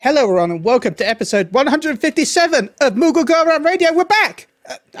Hello, everyone, and welcome to episode 157 of Moogle Go Round Radio. We're back.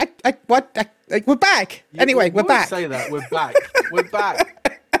 We're back. Anyway, we're back. Say that we're back. We're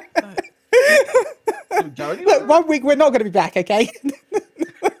back. Look, 1 week we're not going to be back, okay?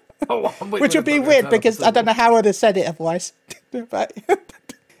 Which would be weird because I don't know how I'd have said it otherwise. But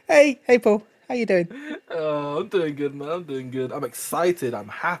hey, Paul, how you doing? Oh, I'm doing good, man. I'm doing good. I'm excited. I'm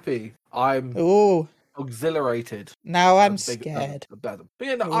happy. I'm exhilarated. Now I'm scared. But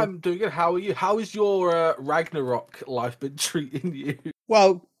yeah, no, I'm doing good. How are you? How is your Ragnarok life been treating you?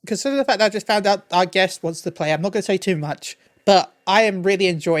 Well, considering the fact that I just found out our guest wants to play, I'm not going to say too much, but I am really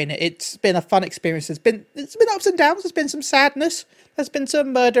enjoying it. It's been a fun experience. It's been ups and downs. There's been some sadness. There's been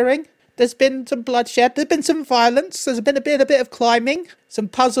some murdering. There's been some bloodshed. There's been some violence. There's been a bit of climbing, some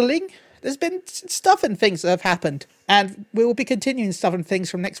puzzling. There's been stuff and things that have happened, and we will be continuing stuff and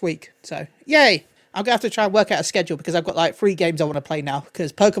things from next week. So, yay! I'm going to have to try and work out a schedule because I've got like 3 games I want to play now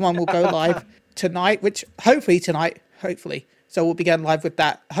because Pokemon will go live tonight, which hopefully. So we'll be going live with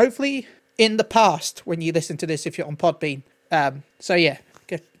that. Hopefully in the past when you listen to this if you're on Podbean. So yeah,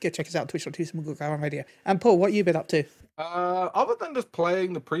 go check us out on Twitch.tv/Moogle Go Round Radio. And Paul, what have you been up to? Other than just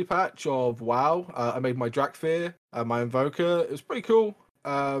playing the pre-patch of WoW, I made my Drakthir, my Invoker. It was pretty cool.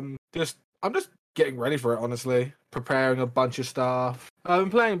 I'm just getting ready for it, honestly. Preparing a bunch of stuff. I've been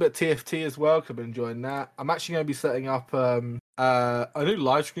playing a bit of TFT as well, because I've been enjoying that. I'm actually going to be setting up a new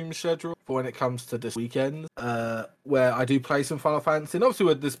live stream schedule for when it comes to this weekend, where I do play some Final Fantasy. And obviously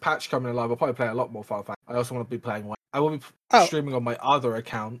with this patch coming alive, I'll probably play a lot more Final Fantasy. I also want to be playing one. I will be streaming on my other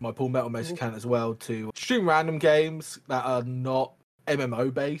account, my Paul Metal Mace account as well, to stream random games that are not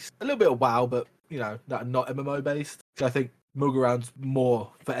MMO based. A little bit of WoW, but, that are not MMO based. So I think Moogle Round's more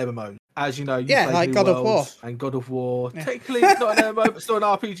for MMO. As you know, you play like New God of War. Worlds and God of War. Yeah. Technically, it's not an MMO, but still an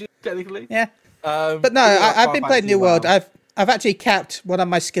RPG, technically. Yeah. But no, I've been playing New World. I've actually capped one of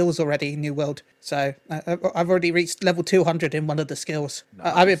my skills already in New World. So I've already reached level 200 in one of the skills.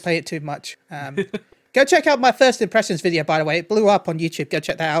 Nice. I've been playing it too much. Go check out my first impressions video, by the way. It blew up on YouTube. Go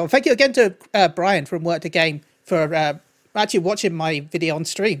check that out. Thank you again to Brian from Work to Game for actually watching my video on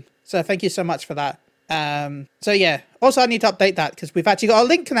stream. So thank you so much for that. So yeah, also I need to update that because we've actually got a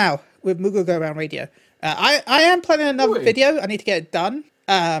link now with Moogle Go Round Radio. I am planning another video. I need to get it done.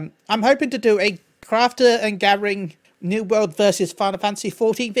 I'm hoping to do a crafter and gathering New World versus Final Fantasy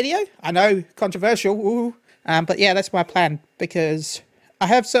 14 video. I know, controversial, but yeah, that's my plan because I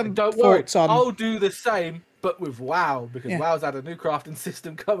have some thoughts on. I'll do the same, but with WoW, because WoW's had a new crafting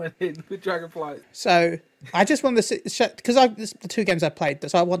system coming in with Dragonflight. So I just want to because this the 2 games I played,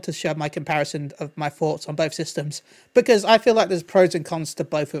 so I want to share my comparison of my thoughts on both systems because I feel like there's pros and cons to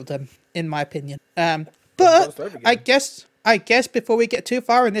both of them, in my opinion. But I guess before we get too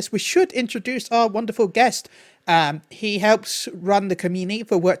far in this, we should introduce our wonderful guest. He helps run the community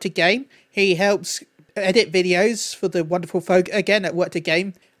for Work to Game. He helps edit videos for the wonderful folk again at Work to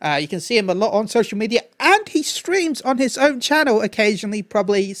Game. You can see him a lot on social media, and he streams on his own channel occasionally,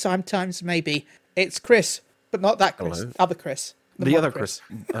 probably, sometimes, maybe. It's Chris, but not that Chris. Hello. Other Chris. The other Chris.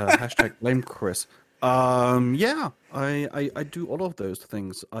 Hashtag blame Chris. Yeah, I do all of those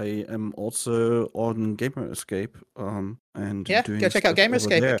things. I am also on Gamer Escape. And doing go check out Gamer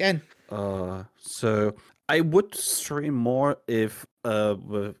Escape again. So I would stream more if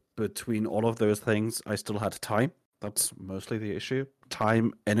between all of those things I still had time. That's mostly the issue.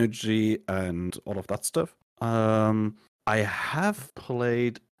 Time, energy, and all of that stuff. I have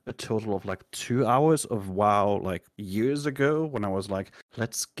played a total of 2 hours of WoW years ago when I was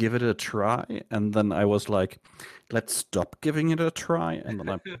let's give it a try, and then I was let's stop giving it a try, and then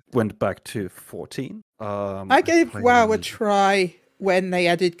I went back to 14. I gave WoW a try when they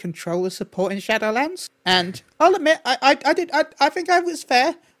added controller support in Shadowlands, and I'll admit I think I was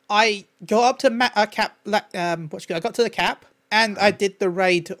fair. I got up to I got to the cap, and I did the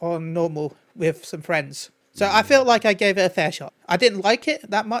raid on normal with some friends. So I feel like I gave it a fair shot. I didn't like it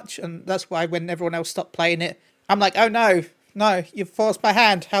that much, and that's why when everyone else stopped playing it, I'm like, oh no, you've forced my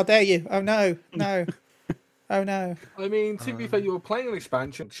hand. How dare you? Oh no. Oh no. I mean, to be fair, you were playing an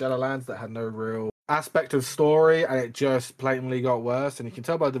expansion, Shadowlands, that had no real aspect of story, and it just blatantly got worse. And you can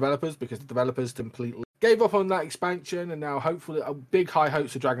tell by the developers, because the developers completely gave up on that expansion, and now hopefully big high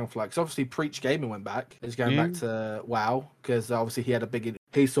hopes for Dragonflight. Because obviously Preach Gaming went back. He's going back to WoW, because obviously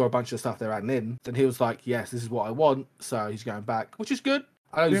he saw a bunch of stuff they're adding in. Then he was like, yes, this is what I want. So he's going back, which is good.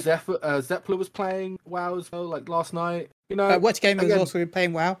 I know Zeppler was playing WoW as well, last night. Work to Game was also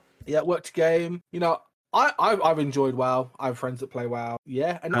playing WoW. Yeah, Work to Game. I've enjoyed WoW. I have friends that play WoW.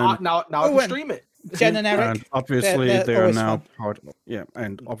 Yeah, and now I can stream it. Jen and Eric. And obviously they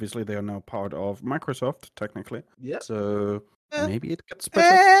are now part of Microsoft technically. Yeah. So maybe it gets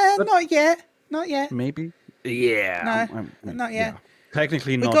better. Not yet. Not yet. Maybe. Yeah. No, not yet. Yeah.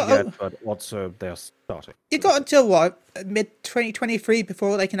 Technically not yet, but also they're starting. You got until what, mid 2023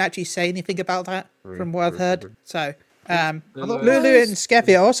 before they can actually say anything about that, from what I've heard. So, Lulu and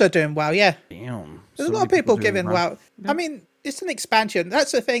Skeppy are also doing well. Yeah. Damn. There's a lot of people giving well. I mean, it's an expansion.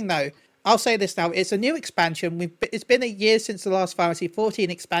 That's the thing, though. I'll say this now. It's a new expansion. It's been a year since the last Final Fantasy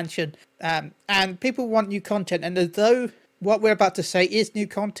 14 expansion, and people want new content. And although what we're about to say is new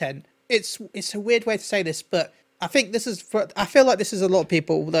content, it's a weird way to say this, but I think I feel like this is a lot of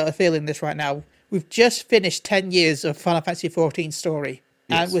people that are feeling this right now. We've just finished 10 years of Final Fantasy 14 story,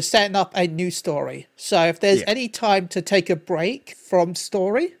 and we're setting up a new story. So if there's any time to take a break from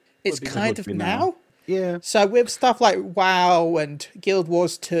story, it's kind of now. Yeah. So with stuff like WoW and Guild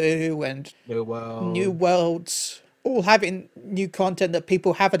Wars 2 and New Worlds, all having new content that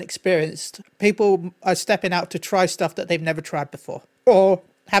people haven't experienced, people are stepping out to try stuff that they've never tried before, or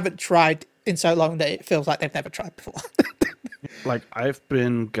haven't tried in so long that it feels like they've never tried before. Like, I've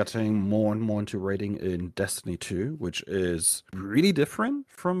been getting more and more into raiding in Destiny 2, which is really different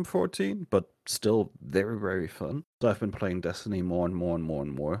from 14, but still very, very fun. So I've been playing Destiny more and more and more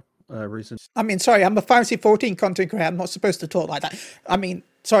and more recently. I mean, sorry, I'm a Fantasy 14 content creator. I'm not supposed to talk like that. I mean,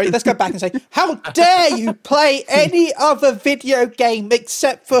 sorry, let's go back and say, how dare you play any other video game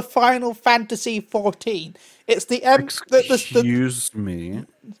except for Final Fantasy 14? It's the Excuse me.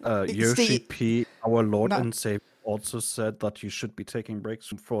 Yoshi P, our Lord and Savior, also said that you should be taking breaks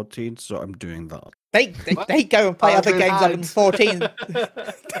from 14, so I'm doing that. They go and play other games other than 14.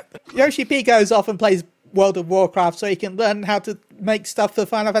 Yoshi P goes off and plays World of Warcraft so he can learn how to make stuff for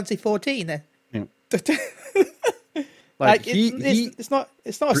Final Fantasy 14. Yeah. It's not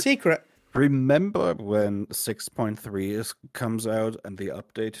a secret. Remember when 6.3 comes out and the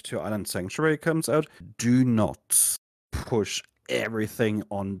update to Island Sanctuary comes out? Do not push everything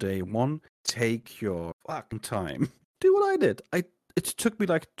on day one. Take your fucking time. Do what I did. It took me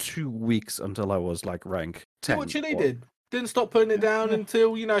like 2 weeks until I was like rank 10. What Chile did? Didn't stop putting it down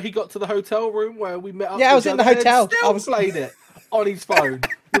until, he got to the hotel room where we met up. Yeah, I was in the hotel. I played it on his phone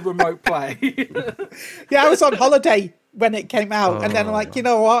with remote play. Yeah, I was on holiday when it came out, and then I'm like, you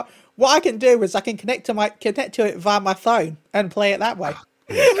know what? What I can do is I can connect to it via my phone and play it that way.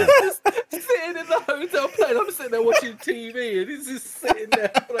 Sitting in the hotel playing, I'm sitting there watching TV, and he's just sitting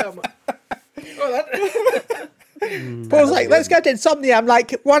there playing. Paul's like, let's go to Insomnia. I'm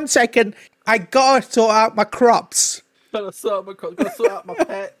like, 1 second, I gotta sort out my crops. Gotta sort out my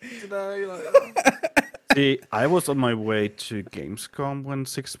pet, See, I was on my way to Gamescom when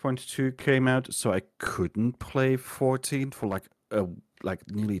 6.2 came out, so I couldn't play 14 for like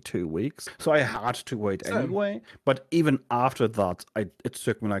nearly 2 weeks. So I had to wait anyway. But even after that, it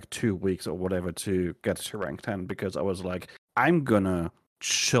took me like 2 weeks or whatever to get to rank 10 because I was like, I'm gonna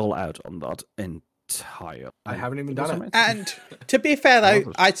chill out on that entire. I haven't even done it. And to be fair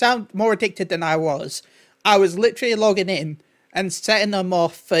though, I sound more addicted than I was. I was literally logging in and setting them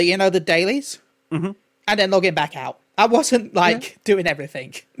off for, the dailies, and then logging back out. I wasn't doing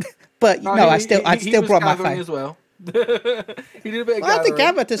everything, but I still brought my phone as well. He did a bit of I had to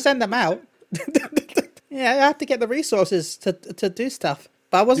gather to send them out. Yeah, I have to get the resources to do stuff.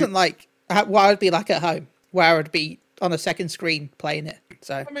 But I wasn't like what I would be like at home, where I would be on a second screen playing it.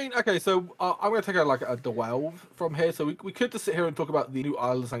 So I mean, okay, so I'm going to take a 12 from here. So we could just sit here and talk about the new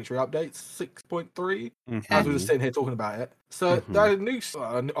Island Sanctuary updates, 6.3, as we're just sitting here talking about it. So there are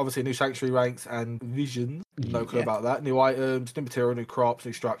obviously new Sanctuary ranks and visions. No clue about that. New items, new material, new crops,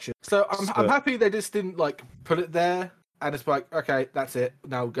 new structure. So I'm happy they just didn't put it there and it's like, okay, that's it.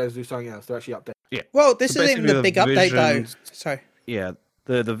 Now go do something else. They're actually updating. Yeah. Well, this isn't even the big update though. Sorry. Yeah.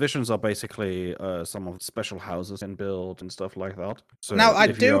 The visions are basically some of the special houses and build and stuff like that. So now I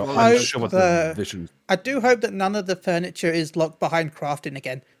do hope that none of the furniture is locked behind crafting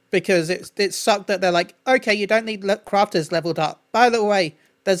again, because it sucked that they're like, okay, you don't need crafters leveled up. By the way,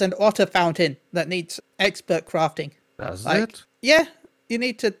 there's an otter fountain that needs expert crafting. Does it? Yeah, you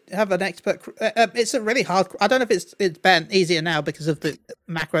need to have an expert. It's a really hard. I don't know if it's been easier now because of the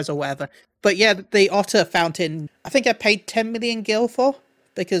macros or whatever. But yeah, the otter fountain, I think I paid 10 million gil for.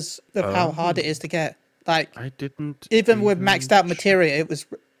 Because of how hard it is to get. I didn't even with maxed out material,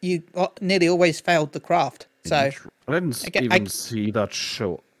 you nearly always failed the craft. So I didn't see that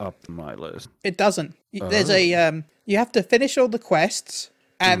show up on my list. It doesn't. There's you have to finish all the quests,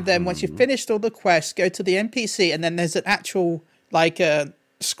 and then once you've finished all the quests, go to the NPC, and then there's an actual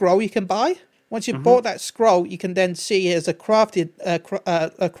scroll you can buy. Once you've bought that scroll, you can then see it as a crafted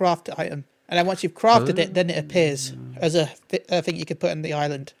a craft item. And then once you've crafted it, then it appears as a thing you could put in the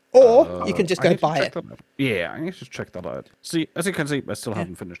island. Or you can just go buy it. Yeah, I need to check that out. See, as you can see, I still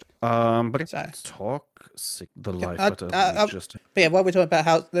haven't finished. But So- let's talk the life But letter. yeah, while we're talking about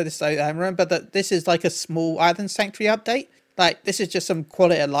how this, remember that this is like a small island sanctuary update. Like this is just some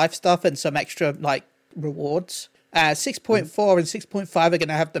quality of life stuff and some extra like rewards. 6.4 and 6.5 are going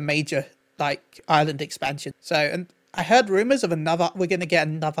to have the major like island expansion. So, and I heard rumors of we're going to get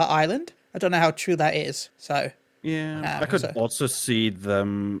another island. I don't know how true that is. So. Yeah, I could also see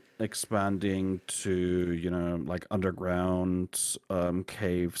them expanding to, like underground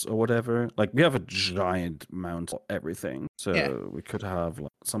caves or whatever. Like we have a giant mount of everything, so we could have like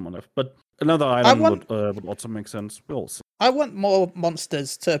someone else. But another island would also make sense. We'll see. I want more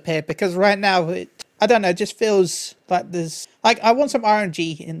monsters to appear because right now I don't know, it just feels like there's like I want some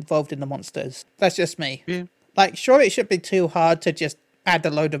RNG involved in the monsters. That's just me. Yeah. Like surely it shouldn't be too hard to just add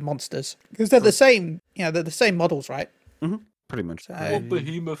a load of monsters because they're the same. They're the same models, right? Mm-hmm. Pretty much. I want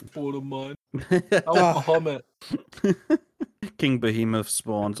Behemoth spawn on mine. I want Bahamut. King Behemoth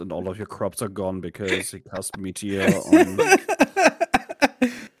spawns and all of your crops are gone because he cast Meteor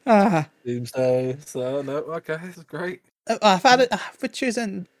on. Doomsday. So no, okay, this is great. I've had it for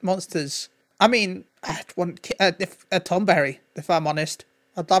choosing monsters. I mean, I'd want a Tomberry, if I'm honest.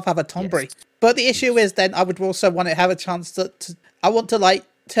 I'd love to have a Tomberry. Yes. But the issue is then I would also want to have a chance I want to like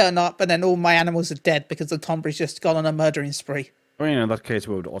turn up and then all my animals are dead because the Tomberry's just gone on a murdering spree. I mean, in that case,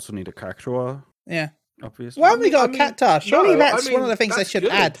 we would also need a Cactuar. Yeah. Obviously. Why haven't we got a Cactuar? Surely that's one of the things they should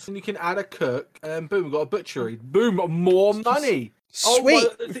add. And you can add a cook, and then boom, we've got a butchery. Boom, more money. Sweet.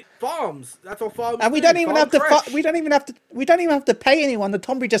 Farms. That's what farms. And we don't even have to. We don't even have to pay anyone. The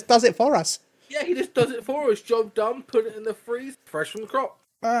Tomberry just does it for us. Yeah, he just does it for us. Job done. Put it in the freeze, fresh from the crop.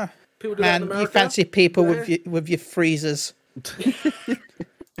 People do that in America. You fancy people with your freezers.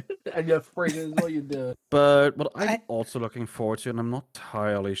 And your freezers, what you do? But what I'm also looking forward to, and I'm not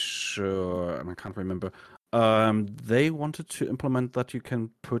entirely sure, and I can't remember. They wanted to implement that you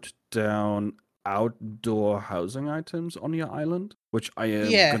can put down outdoor housing items on your island, which I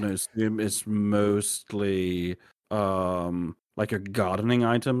am gonna assume is mostly like your gardening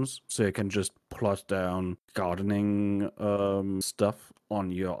items, so you can just plot down gardening stuff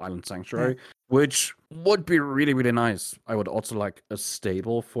on your island sanctuary, which would be really, really nice. I would also like a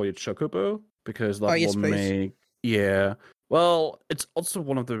stable for your chocobo, because that will make well, it's also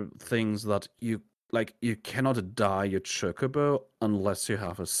one of the things that you cannot dye your chocobo unless you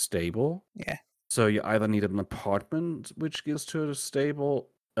have a stable. Yeah. So you either need an apartment which gives to a stable,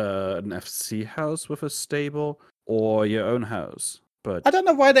 an FC house with a stable, or your own house. But I don't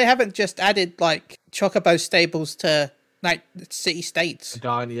know why they haven't just added like chocobo stables to like city states.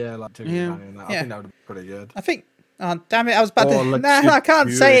 I think that would be pretty good. I think. Oh damn it! I was about to. No, I can't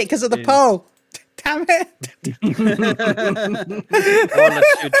say it because of the poll. Damn it!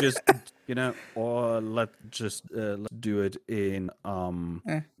 Or let's do it in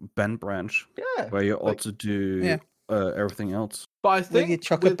Bend Branch, where you also do everything else. But I think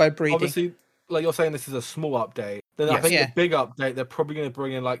chocobo breeding. Obviously, like you're saying, this is a small update. Then I think the big update, they're probably going to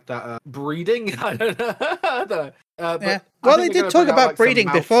bring in like that breeding. I don't know. Well, they did talk about breeding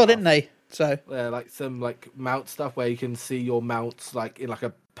before, didn't they? So like some like mount stuff where you can see your mounts like in like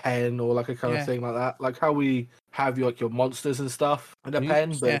a pen or like a kind of thing like that. Like how we have your monsters and stuff in a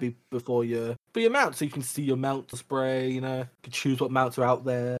pen, but it'd be before your mount, so you can see your mount display. You can choose what mounts are out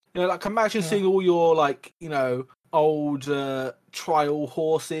there. Like imagine seeing all your like old trial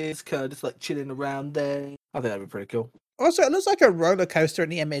horses kind of just like chilling around there. I think that'd be pretty cool. Also, it looks like a roller coaster in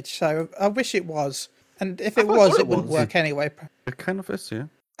the image, so I wish it was. And if it was, it wouldn't work anyway. It kind of is, yeah.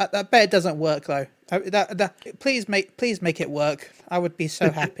 I bet it doesn't work though. Please make it work. I would be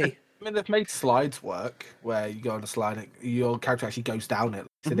so happy. I mean, they've made slides work where you go on a slide and your character actually goes down it.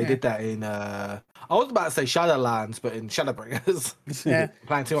 So they did that in I was about to say Shadowlands, but in Shadowbringers. Yeah.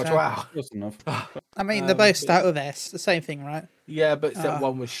 Playing too much WoW. That's enough. I mean, they're both start with S, the same thing, right? Yeah, but except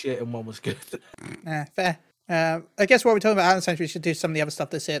one was shit and one was good. Yeah, fair. I guess while we're talking about Island Sanctuary, we should do some of the other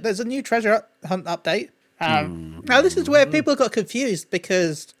stuff this year. There's a new treasure hunt update. Now, this is where people got confused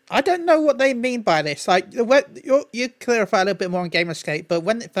because I don't know what they mean by this. Like, you clarify a little bit more on Gamerscape, but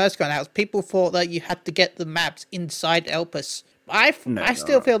when it first got out, people thought that you had to get the maps inside Elpis. I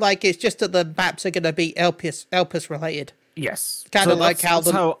still feel like it's just that the maps are going to be Elpis related. Yes. Kind of like that's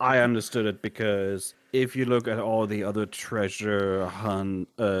how I understood it, because if you look at all the other treasure hunt,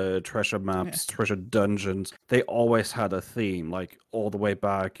 treasure maps, treasure dungeons, they always had a theme. Like, all the way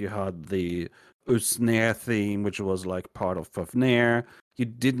back, you had the Usnair theme, which was like part of Fafnir. You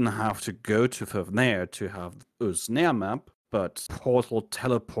didn't have to go to Fafnir to have the Usnair map, but Portal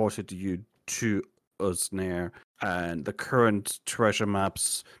teleported you to Usnare, and the current treasure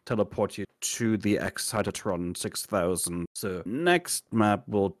maps teleport you to the Excitatron 6000. So next map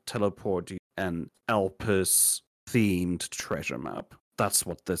will teleport you an Elpis themed treasure map. That's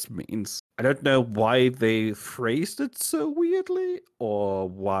what this means. I don't know why they phrased it so weirdly or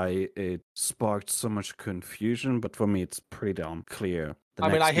why it sparked so much confusion, but for me it's pretty damn clear.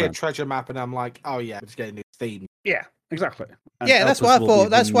 I hear treasure map and I'm like, oh yeah, it's getting a new theme. Yeah, exactly. And yeah, that's what I thought.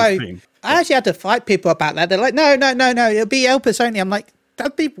 That's why I actually had to fight people about that. They're like, no, it'll be Elpis only. I'm like,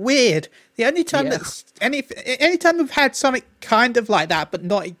 that'd be weird. The only time anytime we've had something kind of like that, but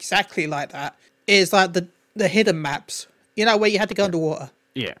not exactly like that, is like the hidden maps. You know, where you had to go underwater.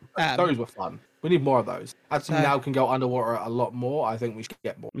 Yeah. Those were fun. We need more of those. As we now can go underwater a lot more, I think we should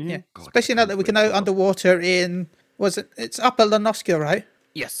get more. Yeah. Especially now that we can go underwater in... It's Upper Lenoskia, right?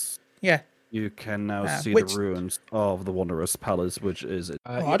 Yes. Yeah. You can now see the ruins of the Wanderer's Palace, which is...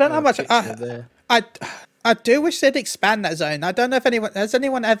 I don't know how much... I do wish they'd expand that zone. I don't know if has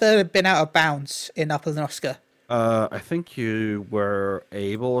anyone ever been out of bounds in Upper Lenoskia? I think you were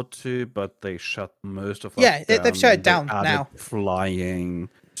able to, but they shut most of that down. They've shut it down now. Flying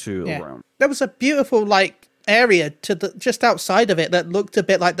to around. There was a beautiful area to just outside of it that looked a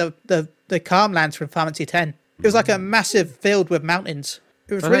bit like the Calmlands from Final Fantasy X. It was like a massive field with mountains.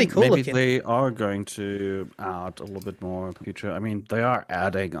 It was really cool looking. Maybe they are going to add a little bit more in the future. I mean, they are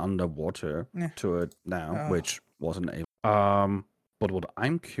adding underwater to it now, which wasn't able. But what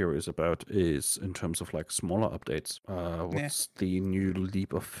I'm curious about is, in terms of smaller updates, what's the new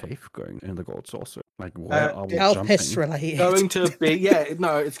leap of faith going in the Gold Saucer? Where are we Elpis jumping? related. Going to be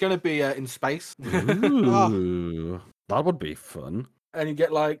it's going to be in space. Ooh, that would be fun. And you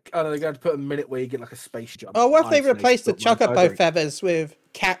get they're going to put a minute where you get a space jump. Oh, what if they replaced the chocobo feathers with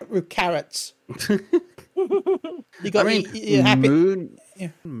carrots? You got you're happy.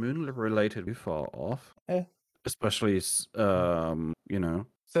 Moon related, be far off. Yeah. Especially, Since we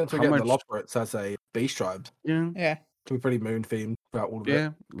get the Loporits as a beast tribe. Yeah. To be pretty moon themed throughout all of it. Yeah,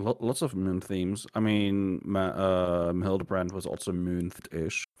 lots of moon themes. I mean, Hildebrand was also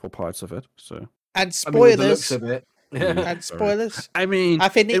moon-ish for parts of it. So. And spoilers. The looks of it. And spoilers. I mean, I'm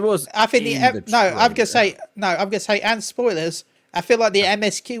gonna say, and spoilers. I feel like the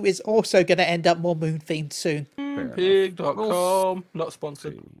MSQ is also going to end up more moon themed soon. Pig.com, not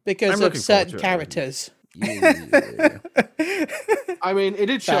sponsored. Because of certain characters. Yeah. I mean, it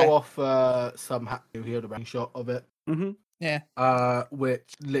did show off some new Hildebrand shot of it. Mm-hmm. Yeah.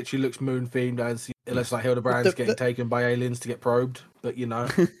 Which literally looks moon themed, as it looks like Hildebrand's getting taken by aliens to get probed. But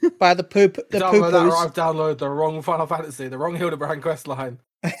by the poop. The poopers. I've downloaded the wrong Final Fantasy, the wrong Hildebrand questline.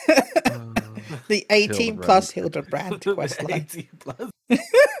 The 18 plus Hildebrand questline. 18 plus.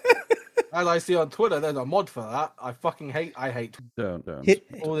 As I see on Twitter, there's a mod for that. I hate. Don't.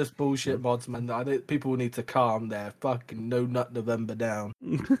 All this bullshit mods, man. People need to calm their fucking no nut November down.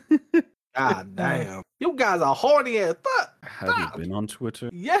 God damn. You guys are horny as fuck. Have you been on Twitter?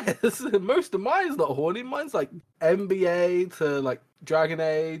 Yes. Most of mine's not horny. Mine's NBA to Dragon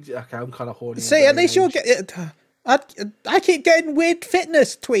Age. Okay, I'm kind of horny. See, at least you'll get it. I keep getting weird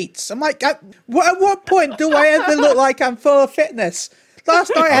fitness tweets. I'm like, at what point do I ever look like I'm full of fitness?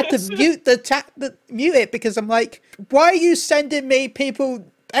 Last night I had to mute it because I'm like, why are you sending me people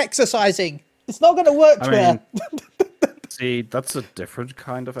exercising? It's not going to work, Twitter. See, that's a different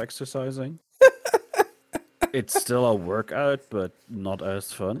kind of exercising. It's still a workout, but not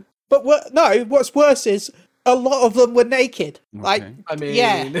as fun. But what's worse is a lot of them were naked. Okay.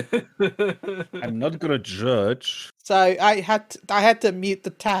 Yeah. I'm not gonna judge. So I had to mute the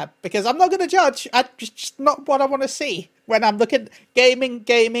tab because I'm not gonna judge. It's just not what I want to see when I'm looking gaming,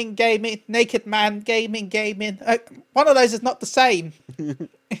 naked man, gaming. One of those is not the same.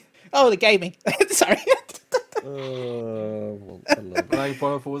 Oh, the gaming. Sorry. Playing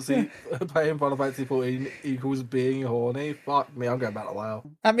Final Fantasy 14 equals being horny. Fuck me, I'm going back a while.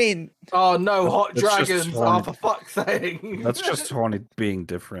 I mean, oh no, hot dragons! Oh, for fuck's sake! That's just horny being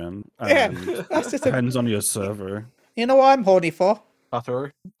different. Yeah, that's just depends on your server. You know what I'm horny for?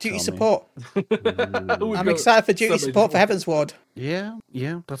 Battery. Duty support. I'm excited for duty support for Heaven's Ward. Yeah,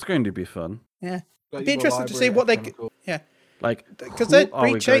 that's going to be fun. Yeah, it'd be interesting to see what they. Yeah. Because they're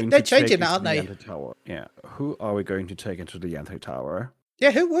changing that, aren't they? Yeah. Who are we going to take into the Anti-Tower? Yeah,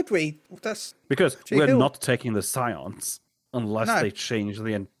 who would we? Because we're not taking the Scions unless they change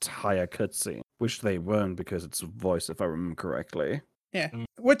the entire cutscene, which they won't because it's voice, if I remember correctly. Yeah.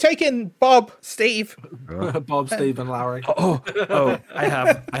 We're taking Bob, Steve. Bob, Steve, and Larry. Oh, I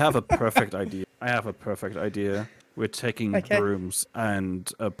have a perfect idea. We're taking Brooms and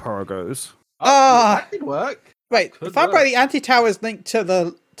Paragos. That could work. Wait, if I'm right, the anti-tower is linked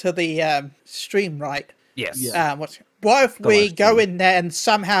to to the stream, right? Yes. Yeah. What if we live go stream. in there and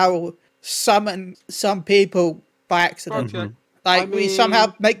somehow summon some people by accident? Project. Like I we somehow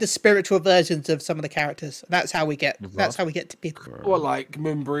mean- make the spiritual versions of some of the characters. That's how we get. That's how we get to people. Or like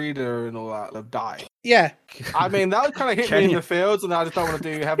Moonbreeder and all that have died. Yeah. I mean, that would kind of hit Can me in you- the fields, and I just don't want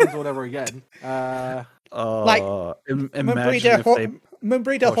to do Heavens or whatever again. Like, imagine if they...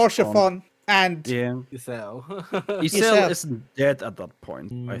 Moonbreeder, Horshathon, and Yeah. Giselle. Isel Yourself. isn't dead at that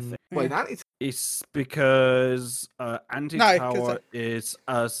point, I think. Wait, that is... It's because Anti-Tower 'cause is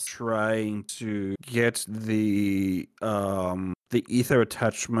us trying to get the ether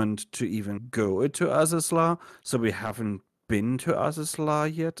attachment to even go into Azizla, so we haven't been to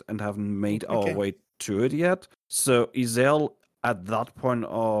Azizla yet and haven't made our Okay. way to it yet. So Isel at that point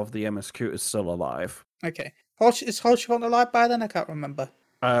of the MSQ is still alive. okay. Is Horshathon alive by then? I can't remember.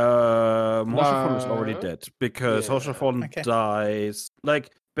 Horshathon is already No. dead because Yeah. Horshathon Okay. dies. Like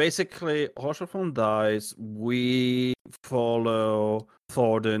basically, Horshathon dies. We follow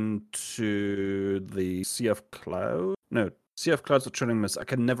Thordan to the Sea of Cloud. No, Sea of Clouds or Chilling Mist. I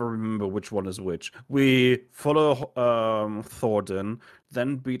can never remember which one is which. We follow Thordan,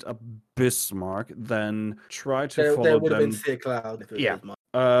 then beat up Bismarck, then try to There follow would have them. been Sea Cloud. If it Yeah. was mine.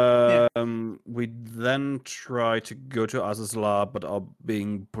 We then try to go to Azizla, but are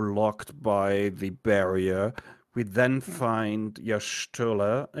being blocked by the barrier. We then find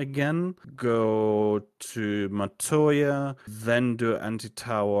Yashtola again, go to Matoya, then do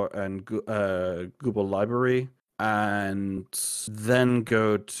Anti-Tower and Google Library, and then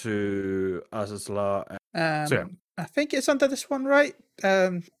go to Azizla. So, yeah. I think it's under this one, right?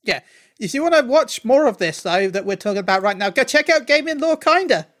 Yeah. If you want to watch more of this, though, that we're talking about right now, go check out Gaming Law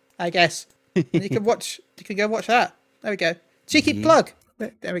Kinda, I guess. And you can go watch that. There we go. Cheeky Yeah. plug.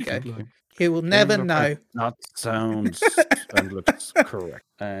 There we go. You will never know. That sounds and looks correct,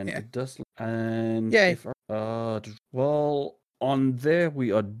 and Yeah. it does. And Yeah. if well, on there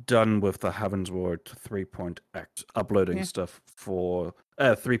we are done with the Heavensward 3.x uploading Yeah. stuff for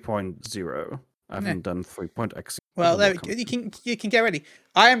 3.0. I haven't Yeah. done 3.x. Well, there we go. You can get ready.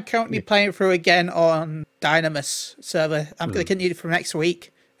 I am currently playing through again on Dynamis server. I'm going to continue for next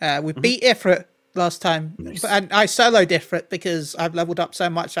week. We beat Ifrit last time, Nice. and I soloed Ifrit because I've leveled up so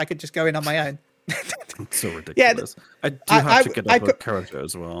much I could just go in on my own. It's so ridiculous. I do have to get up a character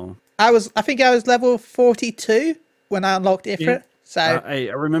as well. I think I was level 42 when I unlocked Ifrit. Yeah. So I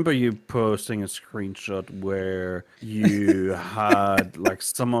remember you posting a screenshot where you had like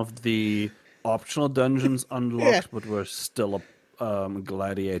some of the optional dungeons unlocked, but were still a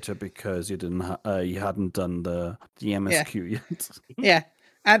gladiator because you hadn't done the MSQ yet. yeah.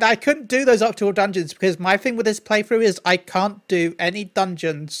 And I couldn't do those optional dungeons because my thing with this playthrough is I can't do any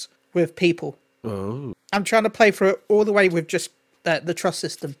dungeons with people. Oh, I'm trying to play through it all the way with just the trust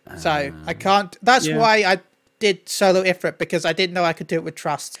system. So I can't. That's why I did solo Ifrit, because I didn't know I could do it with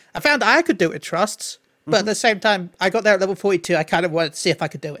trust. I found I could do it with trusts, but at the same time, I got there at level 42. I kind of wanted to see if I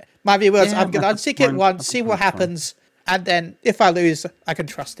could do it. My view was I'm going to unseek it once, see what happens, and then if I lose, I can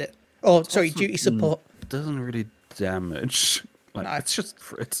trust it. Or, sorry, duty support. it doesn't really damage. Like, No. it's just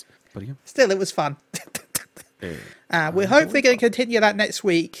Fritz. But yeah. Still, it was fun. We're hopefully going to continue that next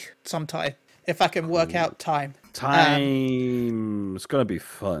week sometime, if I can work out time. Time is gonna be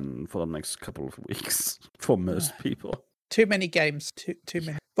fun for the next couple of weeks for most people. Too many games. Too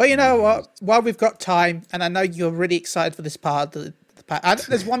many. Well, you know what? While we've got time, and I know you're really excited for this part,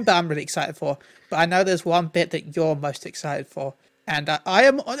 there's one bit I'm really excited for, but I know there's one bit that you're most excited for, and I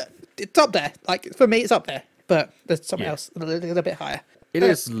am. It's up there. Like for me, it's up there, but there's something else a little bit higher. It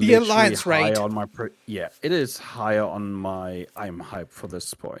is the literally Alliance higher raid. on my it is higher on my I'm hyped for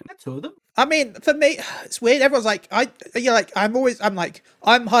this point. Two of them. I mean, for me, it's weird. Everyone's like, I'm hyped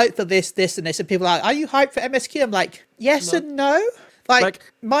for this, and this, and people are like, are you hyped for MSQ? I'm like, yes and no.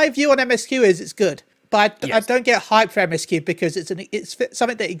 Like my view on MSQ is it's good, but I don't get hyped for MSQ because it's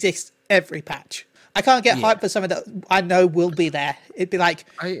something that exists every patch. I can't get hyped for something that I know will be there. It'd be like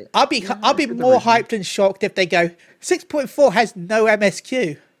I'll be more hyped and shocked if they go 6.4 has no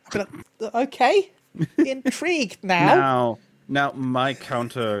MSQ. I'd be like, okay, intrigued now. Now, my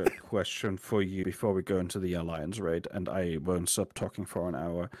counter question for you before we go into the Alliance raid, and I won't stop talking for an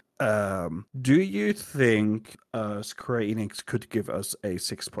hour. Do you think Square Enix could give us a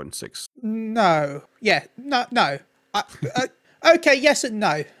 6.6? No. Yeah. No. Okay. Yes and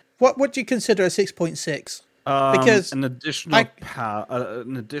no. What do you consider a 6.6? Because an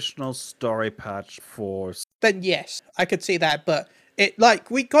additional story patch for. Then yes, I could see that. But it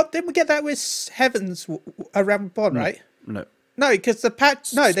we get that with Heavens around Bond, right? No. No, because the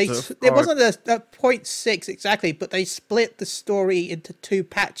patch. No, it far- wasn't a 0.6 exactly, but they split the story into 2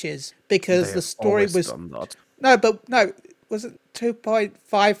 patches because They the have story always was done that. no, was it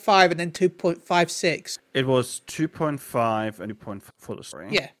 2.55 and then 2.56? It was 2.5 and 2.5 for the story.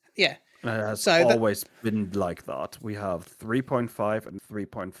 Yeah. And it has So always been like that. We have 3.5 and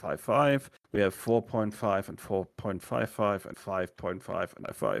 3.55. We have 4.5 and 4.55 and 5.5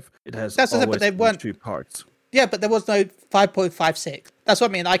 and 5. It has That's always but they been weren't. 2 parts. Yeah, but there was no 5.56. That's what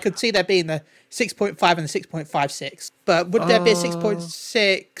I mean. I could see there being the 6.5 and the 6.56. But would there be a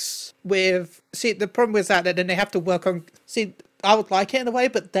 6.6 with... See, the problem with that then they have to work on... See, I would like it in a way,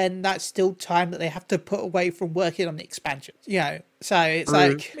 but then that's still time that they have to put away from working on the expansion. You know, so it's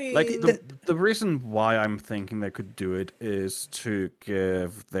like... The reason why I'm thinking they could do it is to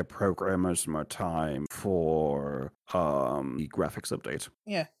give their programmers more time for the graphics update.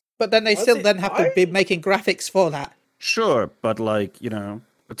 Yeah. But then they still then have to be making graphics for that. Sure, but like, you know,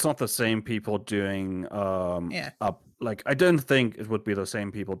 it's not the same people doing like I don't think it would be the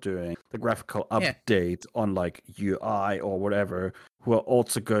same people doing the graphical update on like UI or whatever who are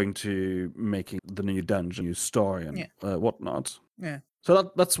also going to making the new dungeon, new story and whatnot. Yeah.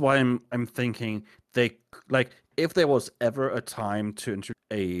 So that's why I'm thinking they like if there was ever a time to introduce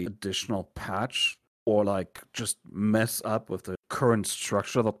a additional patch or like just mess up with the current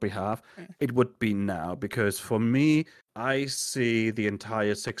structure that we have, it would be now. Because for me, I see the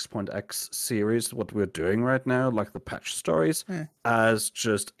entire 6.x series, what we're doing right now, like the patch stories, as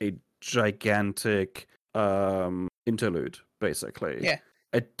just a gigantic interlude, basically. Yeah.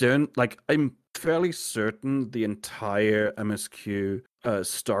 I'm fairly certain the entire MSQ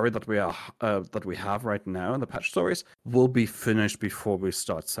story that we have right now in the patch stories will be finished before we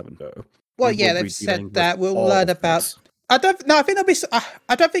start 7.0. Well, yeah, they've said that we'll learn about. I don't think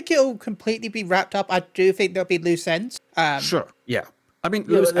I don't think it'll completely be wrapped up. I do think there'll be loose ends. Sure, yeah. I mean,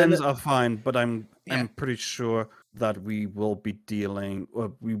 loose ends are fine, but I'm pretty sure that we will be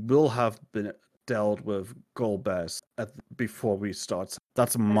we will have been dealt with goal best before we start.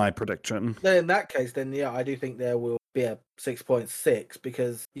 That's my prediction. Then in that case, I do think there will be a 6.6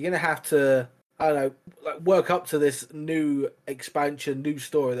 because you're gonna have to. I don't know, like work up to this new expansion, new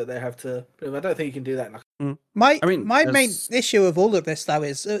story that they have to. I don't think you can do that. My main issue of all of this, though,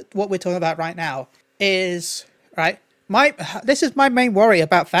 is what we're talking about right now is right. This is my main worry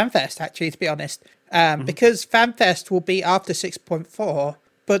about FanFest, actually, to be honest, because FanFest will be after 6.4,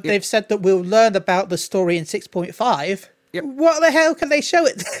 but they've said that we'll learn about the story in 6.5. Yep. What the hell can they show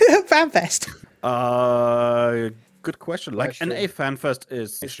it at FanFest? Good question. Like NA FanFest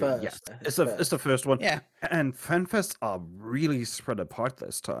is it's the first one. Yeah. And FanFests are really spread apart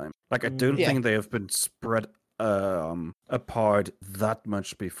this time. Like I don't think they have been spread apart that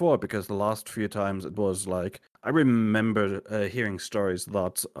much before, because the last few times it was like I remember hearing stories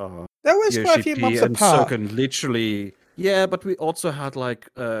that there was quite a few months apart. Soken literally. Yeah, but we also had like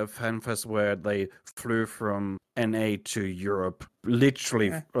FanFest where they flew from NA to Europe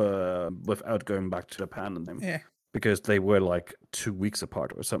literally without going back to Japan and them. Yeah. Because they were like 2 weeks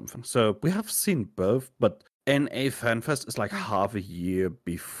apart or something. So we have seen both, but NA FanFest is like half a year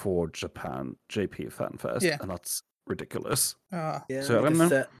before Japan JP FanFest, and that's ridiculous. So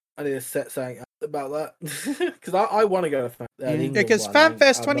I need to set something about that because I want to go to FanFest. Because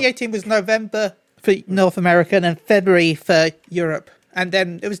FanFest 2018 was November for North America and then February for Europe, and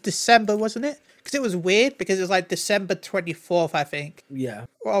then it was December, wasn't it? Because it was weird because it was like December 24th, I think. Yeah.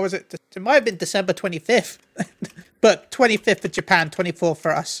 Or was it? It might have been December 25th. But 25th for Japan, 24th for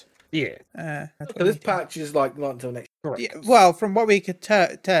us. Yeah. This patch is like not until next year. Yeah, well, from what we could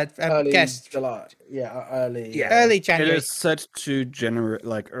guess. July. Yeah, early. Early January. It is set to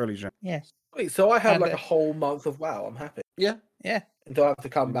early January. Yes. Wait, so I have like a whole month of WoW. I'm happy. Yeah. Yeah. Until I have to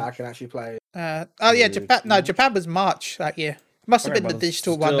come back and actually play. Japan. No, Japan was March that year. Must have been the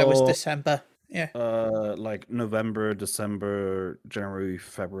digital one that was December. Yeah. Like November, December, January,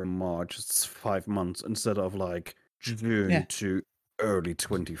 February, March. It's 5 months instead of like June to early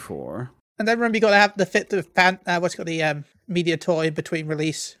 24. And then remember you got to have the fit of the media tour in between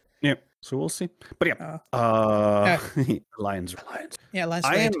release. Yeah. So we'll see. But Lions. Yeah, Lions.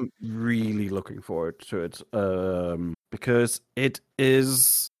 I am really looking forward to it. Because it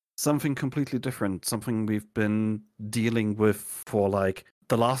is something completely different, something we've been dealing with for like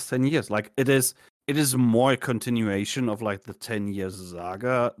the last 10 years. Like it is more a continuation of like the 10 years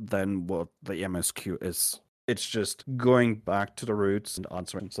saga than what the MSQ is. It's just going back to the roots and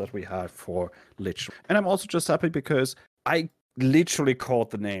answers that we had for literally. And I'm also just happy because I literally caught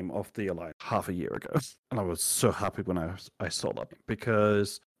the name of the alliance half a year ago. And I was so happy when I saw that.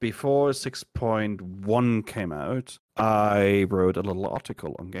 Because before 6.1 came out, I wrote a little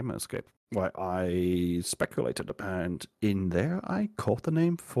article on Gamerscape where I speculated. And in there, I caught the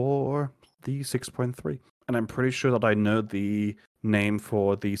name for the 6.3. And I'm pretty sure that I know the name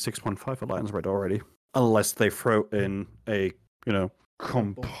for the 6.5 alliance right already. Unless they throw in a,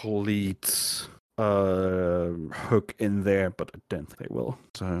 complete hook in there, but I don't think they will.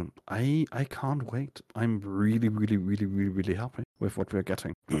 So I can't wait. I'm really, really, really, really, really happy with what we're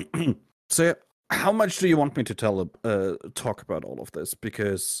getting. So how much do you want me to talk about all of this?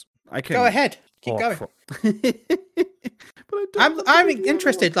 Because I can go ahead, keep going. But I'm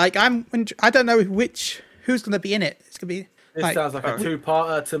interested. Like I don't know who's going to be in it. It's going to be. This sounds like a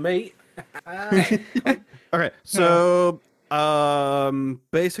two-parter to me. Okay, so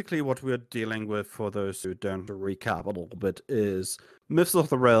basically what we're dealing with, for those who don't recap a little bit, is Myths of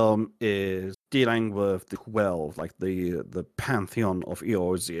the Realm is dealing with the 12, like the pantheon of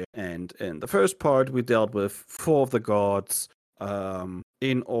Eorzea. And in the first part, we dealt with 4 of the gods.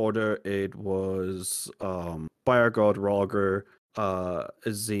 In order, it was Fire God, Rhalgr,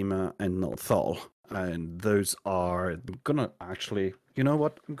 Azima, and Nilthal. And those are... I'm gonna actually... You know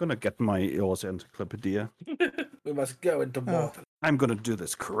what? I'm gonna get my Eorzea encyclopedia. We must go into war. I'm gonna do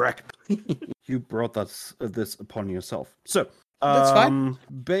this correct. You brought this upon yourself. So That's fine.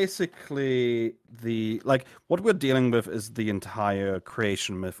 Basically, what we're dealing with is the entire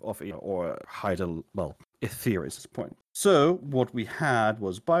creation myth of Etheria at this point. So what we had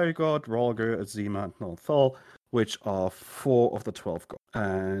was Biogod, Rhalgr, Azima, and Nilthal, which are 4 of the 12 gods.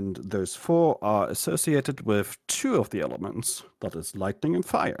 And those 4 are associated with 2 of the elements, that is lightning and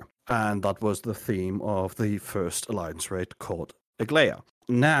fire. And that was the theme of the first alliance raid called Aglaia.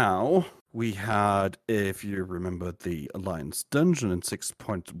 Now, we had, if you remember the alliance dungeon in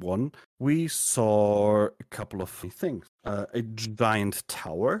 6.1, we saw a couple of things. A giant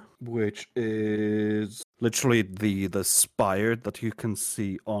tower, which is literally the spire that you can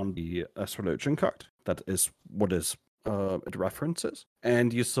see on the astrologian card. That is what it references.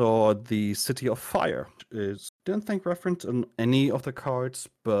 And you saw the City of Fire, which is, don't think referenced on any of the cards,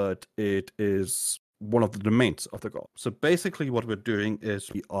 but it is one of the domains of the god. So basically what we're doing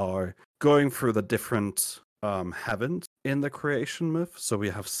is we are going through the different heavens in the creation myth. So we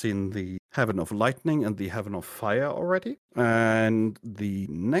have seen the heaven of lightning and the heaven of fire already. And the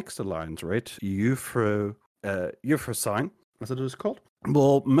next alliance, right, Euphrosyne, as it is called,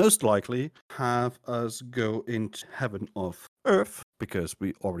 will most likely have us go into heaven of earth, because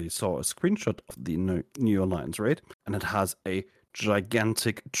we already saw a screenshot of the new alliance raid, and it has a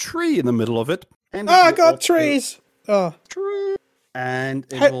gigantic tree in the middle of it. And I got trees! Tree! And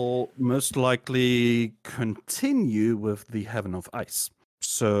it will most likely continue with the heaven of ice.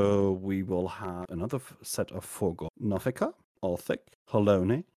 So we will have another set of 4 gods: Nothica, Althic,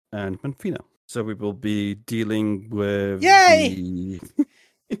 Halone, and Menfina. So we will be dealing with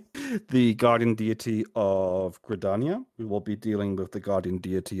the guardian deity of Gridania. We will be dealing with the guardian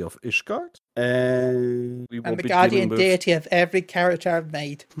deity of Ishgard. And we will the guardian deity of every character I've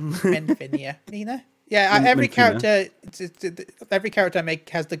made. Menfinia. Yeah, every character I make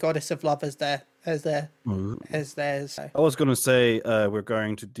has the goddess of love as theirs. I was going to say we're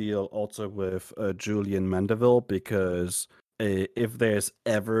going to deal also with Julian Mandeville, because if there has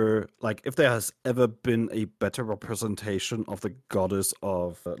ever been a better representation of the goddess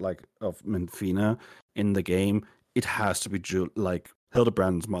of Menfina in the game, it has to be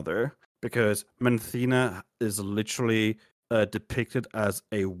Hildebrand's mother, because Menfina is literally depicted as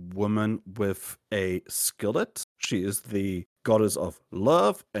a woman with a skillet. She is the goddess of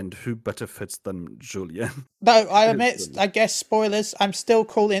love, and who better fits than Julian? No, I admit, I guess spoilers, I'm still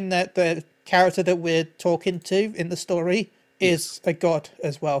calling that the character that we're talking to in the story is a god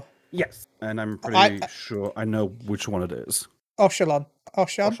as well. Yes, and I'm pretty sure I know which one it is. Oshalon.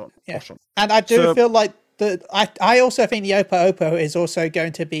 Yeah. Oshan. And I do feel like I also think the Opo is also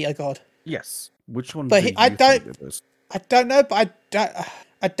going to be a god. Yes. Which one? But think it is? I don't know, but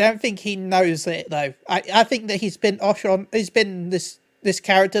I don't think he knows it though. I think that he's been Oshan. He's been this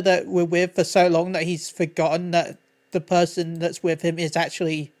character that we're with for so long that he's forgotten that the person that's with him is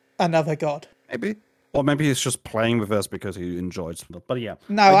actually another god. Maybe. Or maybe he's just playing with us because he enjoys it. But yeah.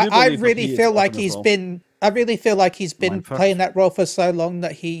 No, I really feel like he's been playing that role for so long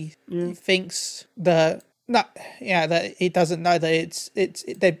that he thinks that he doesn't know that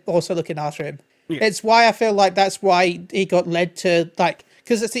they're also looking after him. Yeah. It's why I feel like that's why he got led to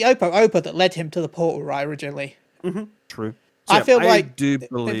because it's the Opo that led him to the portal, right, originally. Mm-hmm. True. So I do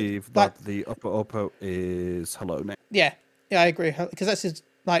believe that the Opo is Halone. Yeah. Yeah, I agree. Because that's his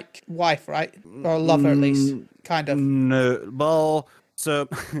like wife, right? Or lover, at least, kind of. No, well, so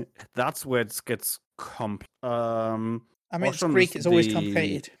that's where it gets I mean, it's Oshon Greek. is It's always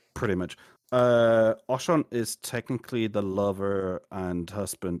complicated. pretty much. Oshon is technically the lover and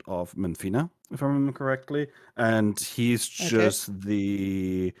husband of Menfina, if I remember correctly, and he's just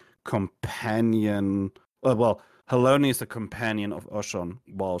the companion. Well, Haloni is the companion of Oshon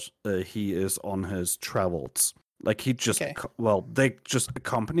while he is on his travels. Like he just, they just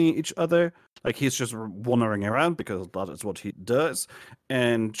accompany each other. Like he's just wandering around because that is what he does,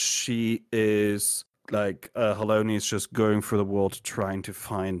 and she is like Haloni is just going through the world trying to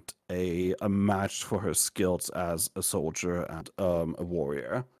find a match for her skills as a soldier and a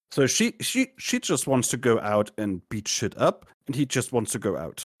warrior. So she just wants to go out and beat shit up, and he just wants to go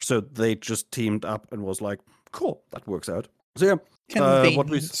out. So they just teamed up and was like, cool, that works out. So yeah,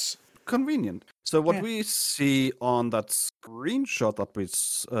 convenient. So what we see on that screenshot that we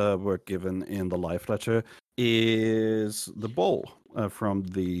were given in the live letter is the bowl from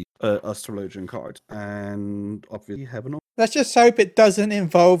the astrologian card, and obviously heaven. Let's just hope it doesn't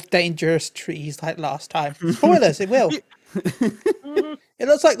involve dangerous trees like last time. Spoilers, it will. It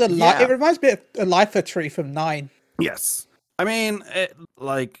looks like it reminds me of a Lifer tree from 9. Yes. I mean,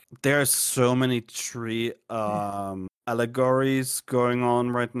 there's so many tree allegories going on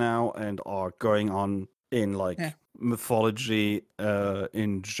right now and are going on in mythology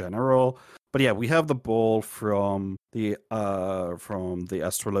in general. But yeah, we have the ball from the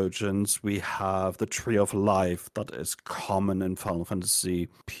astrologians. We have the tree of life that is common in Final Fantasy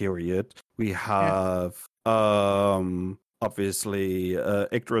period. We have obviously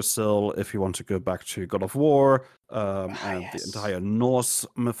Yggdrasil, if you want to go back to God of War, and the entire Norse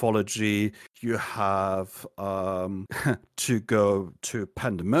mythology. You have to go to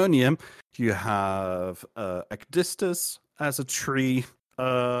Pandemonium. You have Ecdistis as a tree.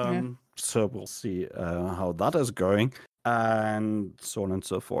 So we'll see how that is going, and so on and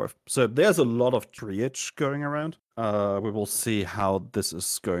so forth. So there's a lot of treeage going around. We will see how this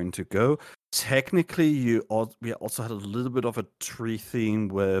is going to go. Technically, we also had a little bit of a tree theme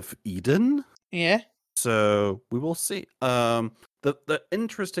with Eden. Yeah. So we will see. The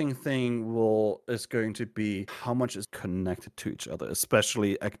interesting thing is going to be how much is connected to each other,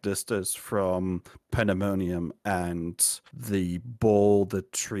 especially Ecdistis from Pandemonium and the bowl, the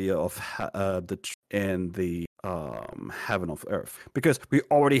tree of the heaven of earth, because we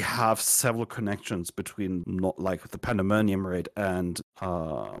already have several connections between the Pandemonium raid and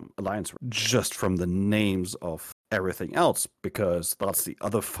Alliance raid, just from the names of everything else, because that's the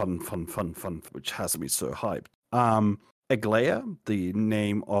other fun, which has me so hyped. Aglaia, the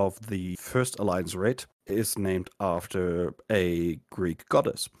name of the first Alliance raid, is named after a Greek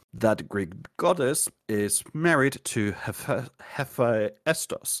goddess. That Greek goddess is married to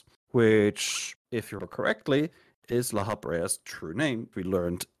Hephaestus, which, if you remember correctly, is Lahabrea's true name. We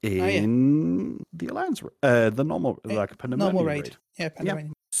learned in the Alliance raid, the normal, Pandemonium raid. Yeah,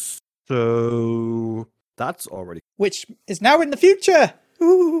 Pandemonium. Yeah. So that's already... Which is now in the future!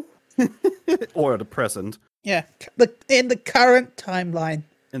 Ooh. Or the present. Yeah, in the current timeline.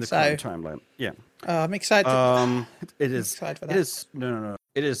 Current timeline, yeah. I'm excited. It is. Excited for that. It is. No.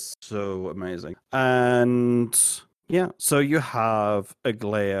 It is so amazing. And yeah, so you have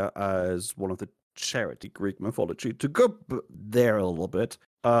Aglaia as one of the charity Greek mythology. To go there a little bit,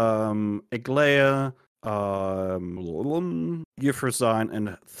 Aglaia, Euphrosyne,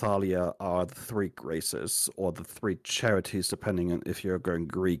 and Thalia are the 3 graces, or the 3 charities, depending on if you're going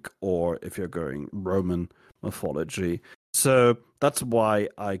Greek or if you're going Roman mythology. So that's why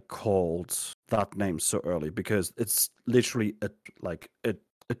I called that name so early, because it's literally a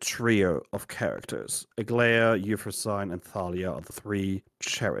trio of characters. Aglaia, Euphrosyne, and Thalia are the 3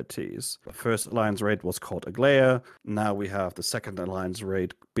 charities. The first Alliance raid was called Aglaia. Now we have the second Alliance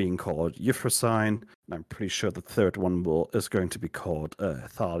raid being called Euphrosyne. And I'm pretty sure the third one is going to be called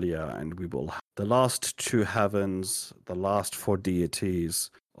Thalia, and we will have the last 2 heavens, the last 4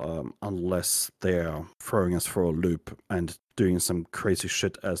 deities, unless they're throwing us for a loop and doing some crazy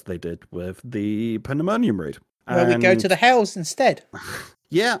shit as they did with the Pandemonium raid. Where we go to the hells instead.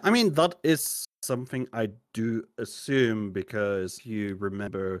 Yeah, I mean, that is something I do assume, because you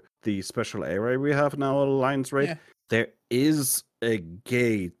remember the special area we have now, Alliance raid. Yeah. There is a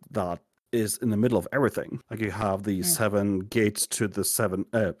gate that is in the middle of everything. Like you have the 7 gates to the 7.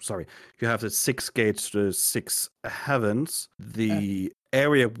 You have the 6 gates to the 6 heavens. The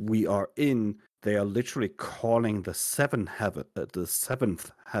area we are in, they are literally calling the 7th heaven, the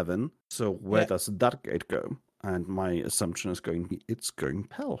 7th heaven. So where does that gate go? And my assumption is it's going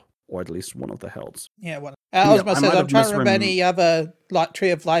hell. or at least one of the helds. Yeah, well, I was about to say, I'm trying to remember misrem- any other like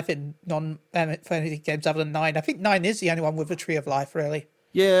Tree of Life in non-fantasy games other than 9. I think 9 is the only one with a Tree of Life, really.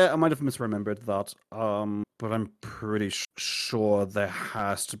 Yeah, I might have misremembered that. But I'm pretty sure there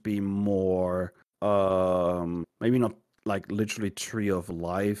has to be more. Maybe not like literally Tree of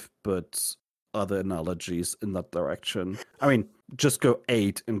Life, but other analogies in that direction. I mean, just go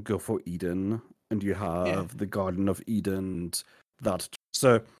 8 and go for Eden, and you have the Garden of Eden. And that.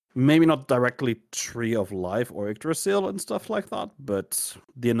 So maybe not directly Tree of Life or Yggdrasil and stuff like that, but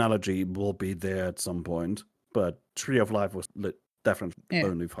the analogy will be there at some point. But Tree of Life was definitely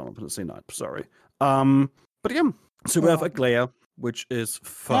only Final Fantasy 9. Sorry. But yeah, so we have Aglaia, which is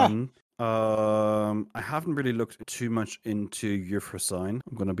fun. I haven't really looked too much into Euphrosyne,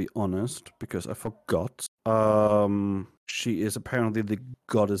 I'm gonna be honest, because I forgot. She is apparently the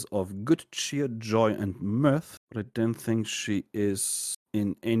goddess of good cheer, joy, and mirth, but I don't think she is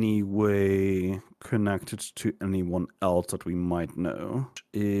in any way connected to anyone else that we might know. Which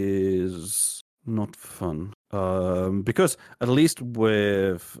is not fun. Because at least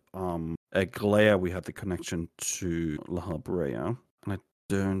with Aglaia we had the connection to La Habrea, and I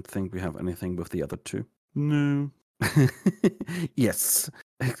don't think we have anything with the other two. No. Yes,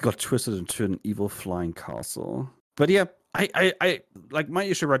 it got twisted into an evil flying castle. But yeah, I like my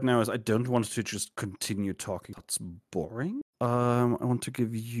issue right now is I don't want to just continue talking. That's boring. I want to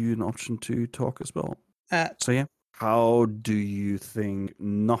give you an option to talk as well. So yeah, how do you think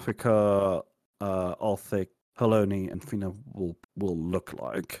Nofika, Althic, Haloni, and Fina will look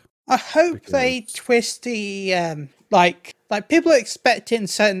like? I hope they twist the like people are expecting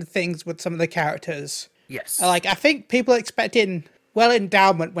certain things with some of the characters. Yes. Like I think people are expecting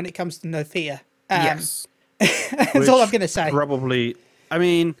endowment when it comes to Nofia. Yes. That's all I'm gonna say. Probably. I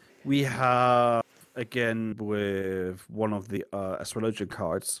mean, we have again with one of the astrology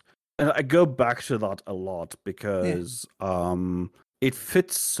cards, and I go back to that a lot because it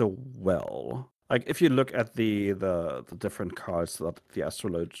fits so well. Like if you look at the different cards that the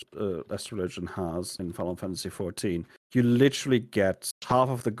astrologian has in Final Fantasy XIV, you literally get half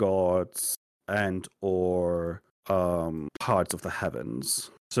of the gods and or parts of the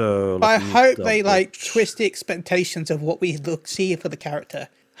heavens. So I hope they twist the expectations of what we see for the character.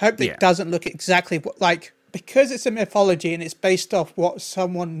 Hope it doesn't look exactly because it's a mythology and it's based off what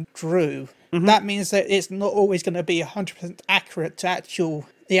someone drew. Mm-hmm. That means that it's not always going to be 100% accurate to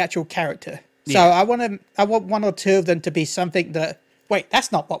the actual character. So I want one or two of them to be something that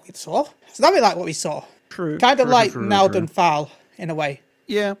that's not what we saw. It's nothing like what we saw. True. Kind of like Nald Fal in a way.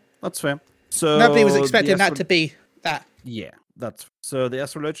 Yeah, that's fair. So nobody was expecting that to be that. Yeah, that's so. The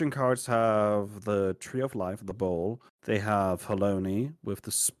astrologian cards have the Tree of Life, the bowl. They have Haloni with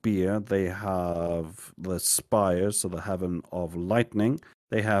the spear. They have the spire, so the heaven of lightning.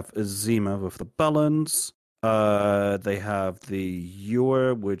 They have Azima with the balance. They have the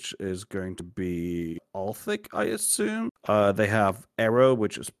Ewer, which is going to be Althic, I assume. They have Arrow,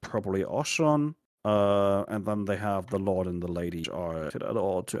 which is probably Oshon. And then they have the Lord and the Lady, which are at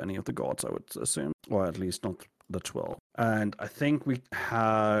all to any of the gods, I would assume, or at least not the 12. And I think we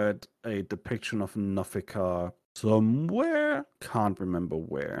had a depiction of Nofika somewhere, can't remember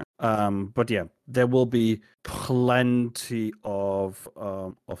where. But yeah, there will be plenty of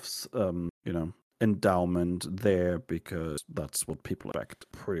endowment there because that's what people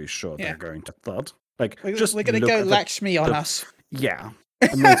expect. Pretty sure they're going to that. Like, we're going to go Lakshmi on us. Yeah.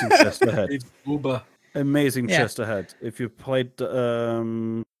 Amazing chest ahead. Uber. Amazing chest ahead. If you played,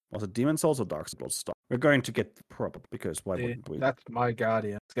 was it Demon Souls or Dark Souls stuff? We're going to get probably because why wouldn't we? That's my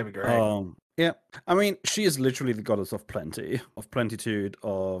guardian. It's gonna be great. Yeah. I mean, she is literally the goddess of plenty, of plenitude,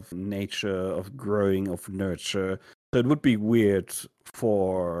 of nature, of growing, of nurture. So it would be weird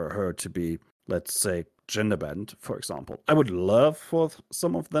for her to be, let's say, gender bent, for example. I would love for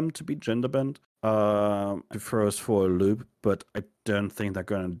some of them to be gender bent. To throw us for a loop, but I don't think they're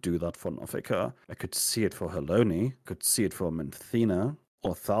going to do that for Nofika. I could see it for Haloni, could see it for Menthina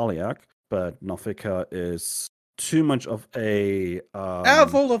or Thaliak, but Nofika is too much of a... Out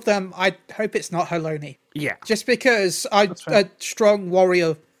of all of them, I hope it's not Haloni. Yeah. Just because a strong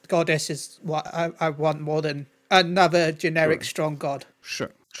warrior goddess is what I want more than another generic strong god.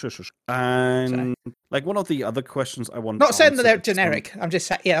 Sure. And like one of the other questions I want. Not saying that they're generic. I'm just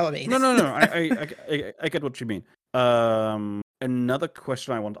saying, I mean. No. I get what you mean. Another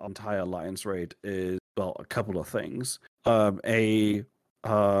question I want on entire alliance raid is a couple of things. If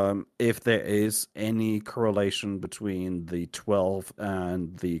there is any correlation between the 12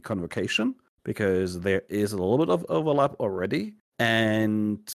 and the convocation, because there is a little bit of overlap already.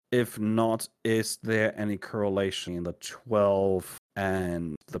 And If not, is there any correlation in the 12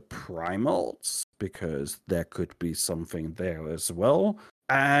 and the primals? Because there could be something there as well.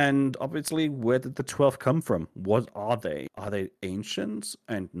 And obviously, where did the 12 come from? What are they? Are they ancients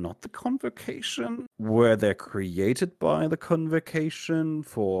and not the convocation? Were they created by the convocation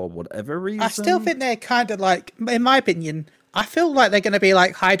for whatever reason? I still think they're kind of like, in my opinion, I feel like they're going to be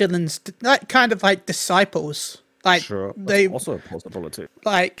like Heidel's, like kind of like disciples. Like sure, that's they also a possibility.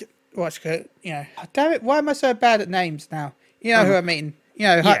 like what's good, damn it, why am I so bad at names now? You know who I mean?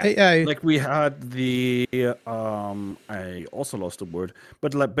 Like we had the I also lost the word,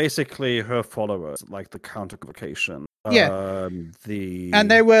 but like basically her followers, like the counter convocation. And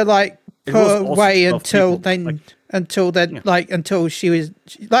they were like put away until she was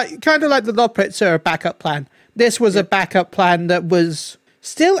like kind of like the Lopritz are a backup plan. This was a backup plan that was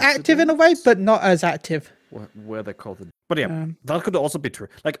still active in a way, but not as active. Where they called it, but that could also be true.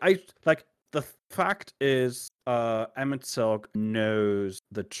 The fact is, Emmett Selk knows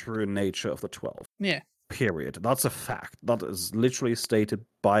the true nature of the 12. Yeah. Period. That's a fact. That is literally stated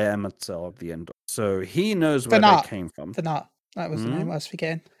by Emmett Selk at the end. So he knows where they came from. Venat. That was the name I was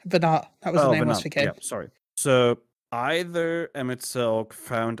forgetting. Venat. That was the name I was forgetting. Yeah, sorry. So either Emmett Selk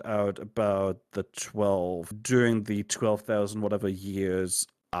found out about the 12 during the 12,000 whatever years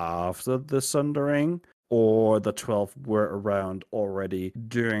after the Sundering, or the 12 were around already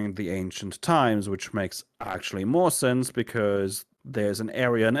during the ancient times, which makes actually more sense because there's an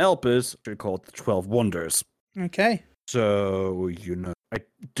area in Elpis called the 12 Wonders. Okay. So, I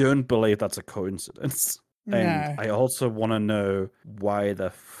don't believe that's a coincidence. And I also want to know why the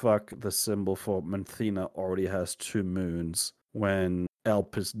fuck the symbol for Menthina already has 2 moons when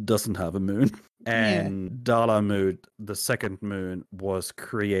Elpis doesn't have a moon. And Dalamud, the second moon, was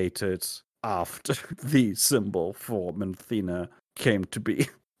created after the symbol for Menthina came to be.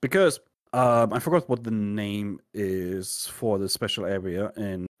 Because I forgot what the name is for the special area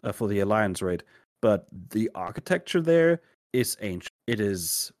for the Alliance raid, but the architecture there is ancient. It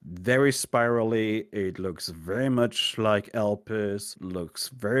is very spirally. It looks very much like Elpis, looks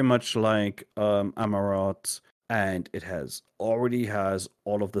very much like Amarot, and it already has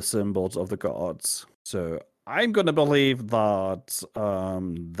all of the symbols of the gods. So I'm gonna believe that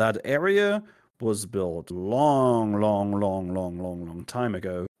that area was built long time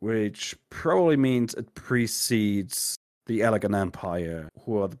ago, which probably means it precedes the Elegant Empire,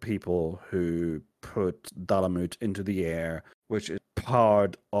 who are the people who put Dalamut into the air, which is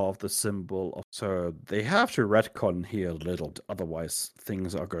part of the symbol. So they have to retcon here a little, otherwise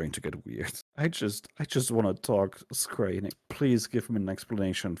things are going to get weird. I just want to talk Scrane. Please give me an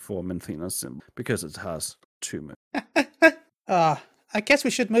explanation for Menthina's symbol, because it has 2 minutes. I guess we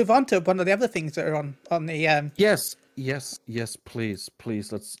should move on to one of the other things that are on the Yes, please.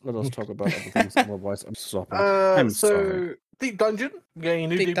 Let us talk about other things. Otherwise, I'm stopping. Sorry. Deep Dungeon, getting a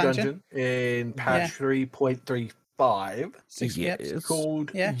new Deep Dungeon in patch 3.35. It's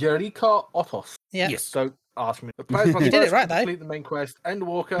called Eureka Otos. Yeah. Yes. Don't ask me. The players must You did it right, complete the main quest, End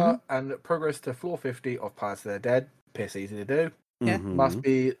Walker, and progress to floor 50 of Planets of the Dead. Piss easy to do. Yeah. Must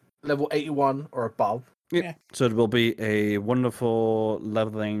be level 81 or above. Yeah. So it will be a wonderful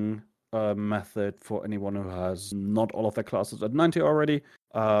leveling method for anyone who has not all of their classes at 90 already.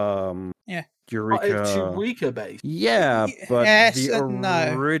 Eureka. It's Eureka based. Yeah, but the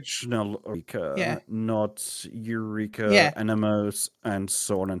no. original Eureka, not Eureka Animos and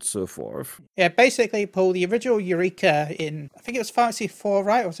so on and so forth. Yeah, basically, Paul, the original Eureka I think it was Fantasy 4,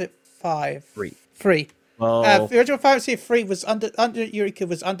 right? Or was it 5? 3. Well, the original Fantasy 3 was under Eureka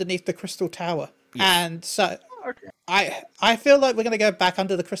was underneath the Crystal Tower. Yes. And so I feel like we're going to go back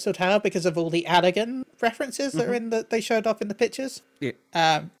under the Crystal Tower because of all the Allegan references that are they showed up in the pictures.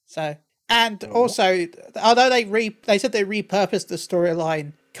 Yeah. And also, although they said they repurposed the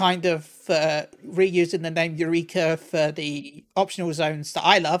storyline, kind of reusing the name Eureka for the optional zones that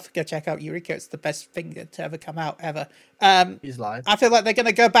I love. Go check out Eureka; it's the best thing to ever come out ever. He's lying. I feel like they're going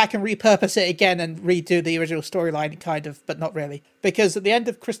to go back and repurpose it again and redo the original storyline, kind of, but not really, because at the end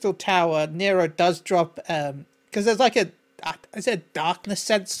of Crystal Tower, Nero does drop because there's like is it a darkness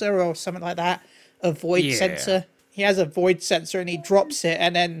sensor or something like that, a void sensor. He has a void sensor and he drops it,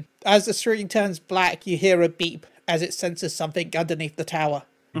 and then as the screen turns black, you hear a beep as it senses something underneath the tower.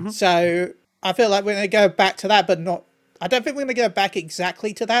 So I feel like we're going to go back to that, but not. I don't think we're going to go back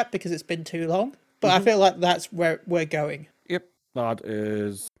exactly to that because it's been too long. But I feel like that's where we're going. Yep, that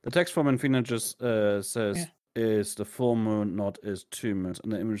is the text from Infina just says is the full moon, not is 2 moons,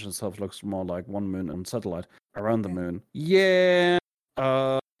 and the image itself looks more like 1 moon and satellite around the moon. Yeah,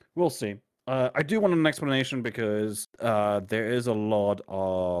 we'll see. I do want an explanation because there is a lot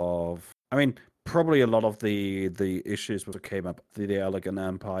of, I mean, probably a lot of the issues that came up the Elegant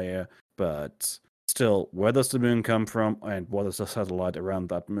Empire, but still, where does the moon come from, and what is the satellite around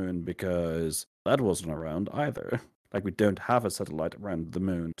that moon? Because that wasn't around either. Like, we don't have a satellite around the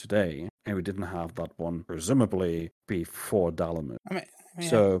moon today, and we didn't have that one, presumably, before Dalamud. I mean, yeah.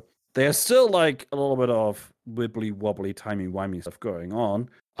 So there's still, like, a little bit of wibbly-wobbly, timey-wimey stuff going on,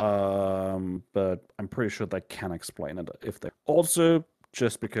 but I'm pretty sure they can explain it if they... Also,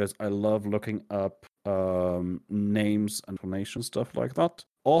 just because I love looking up names and explanations, stuff like that.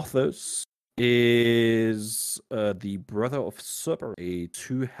 Arthos is the brother of Super, a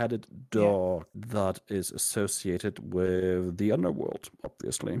two-headed dog that is associated with the underworld,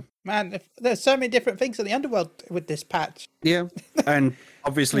 obviously. Man, there's so many different things in the underworld with this patch. Yeah, and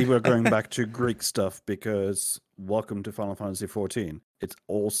obviously we're going back to Greek stuff because welcome to Final Fantasy XIV. It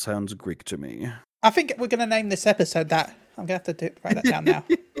all sounds Greek to me. I think we're going to name this episode that. I'm going to have to write that down now.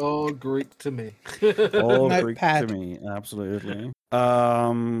 All Greek to me. All Greek Notepad. to me, absolutely.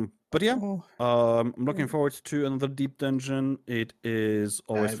 But yeah, I'm looking forward to another deep dungeon. It is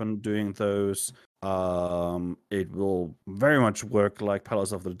always fun doing those. It will very much work like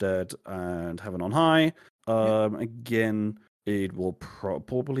Palace of the Dead and Heaven on High. Again, it will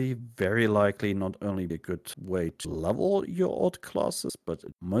probably very likely not only be a good way to level your odd classes, but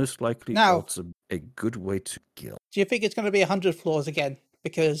most likely also a good way to guild. Do you think it's going to be 100 floors again?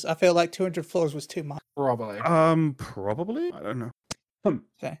 Because I feel like 200 floors was too much. Probably. Probably. I don't know.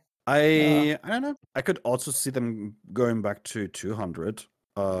 Okay. I don't know. I could also see them going back to 200.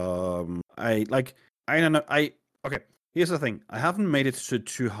 I don't know. Okay. Here's the thing. I haven't made it to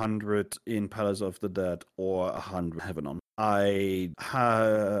 200 in Palace of the Dead or 100 Heaven on. I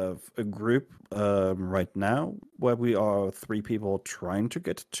have a group right now where we are 3 people trying to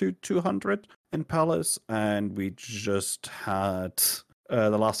get to 200 in Palace, and we just had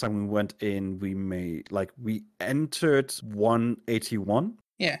the last time we went in, we entered 181.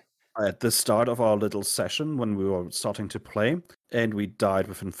 Yeah. At the start of our little session when we were starting to play, and we died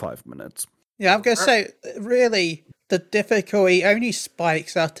within 5 minutes. Yeah, I'm going to say, really, the difficulty only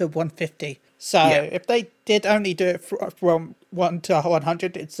spikes after 150. So if they did only do it from 1 to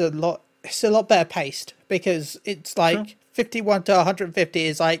 100, it's a lot better paced, because it's like 51 to 150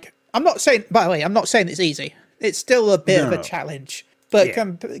 is like, I'm not saying it's easy. It's still a bit of a challenge, but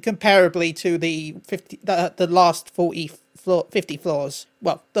comparably to the last 50 floors,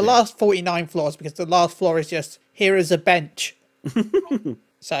 well, the last 49 floors, because the last floor is just, here is a bench.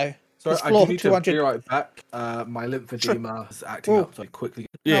 So I do need to be right back. My lymphedema is acting up so quickly.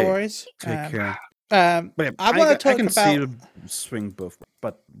 No worries. Take care. I want to talk about... see the swing both,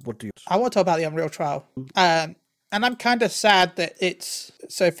 but what do you... I want to talk about the Unreal Trial. And I'm kind of sad that it's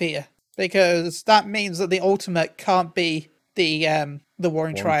Sophia, because that means that the ultimate can't be the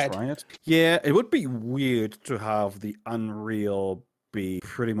Warring Triad. Yeah, it would be weird to have the Unreal be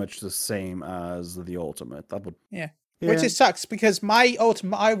pretty much the same as the ultimate. That would... Yeah. Which it sucks, because my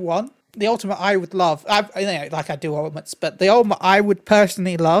ultimate I want, the ultimate I would love, I do ultimates, but the ultimate I would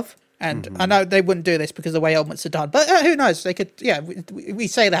personally love, and I know they wouldn't do this because of the way ultimates are done, but who knows, they could, we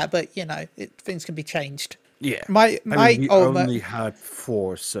say that, but, things can be changed. Yeah. My we ultimate... only had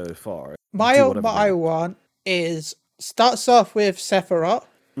 4 so far. My ultimate I want is, starts off with Sephiroth,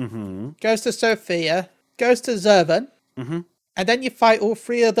 goes to Sophia, goes to Zervan, and then you fight all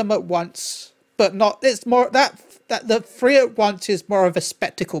 3 of them at once, but not, it's more, that the 3 at once is more of a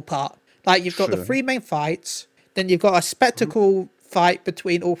spectacle part. Like, you've got the 3 main fights, then you've got a spectacle fight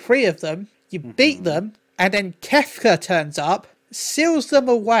between all 3 of them, you beat them, and then Kefka turns up, seals them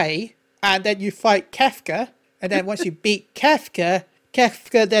away, and then you fight Kefka, and then once you beat Kefka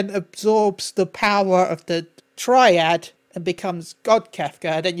then absorbs the power of the Triad and becomes God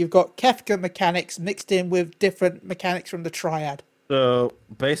Kefka, and then you've got Kefka mechanics mixed in with different mechanics from the Triad. So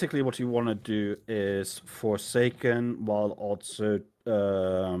basically what you want to do is Forsaken while also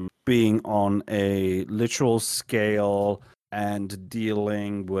being on a literal scale and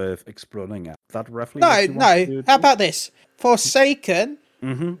dealing with exploding at that roughly. No. How about this? Forsaken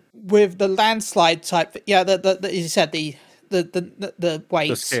with the landslide type. Yeah, the you said the weights.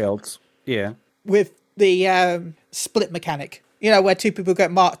 The scales. Yeah. With the split mechanic. Where 2 people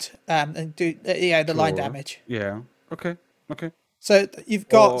get marked and do the line damage. Yeah. Okay. So you've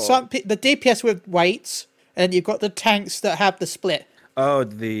got the DPS with weights, and you've got the tanks that have the split. Oh,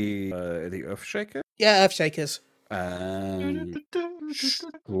 the Earthshaker? Yeah, Earthshakers.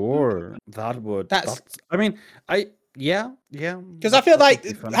 Sure. Yeah. Because I feel like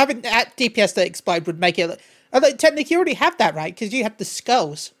having that DPS that explode would make it... Although technically you already have that, right? Because you have the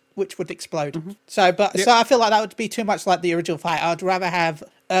skulls. which would explode. So I feel like that would be too much like the original fight. I'd rather have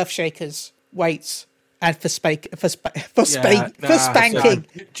Earthshakers, weights, and for spanking.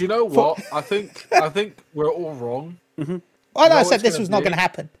 Do you know what? I think we're all wrong. I know I said this was not going to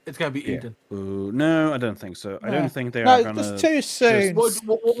happen. It's going to be Eden. Ooh, no, I don't think so. I don't think they are No, going to... it's too soon. What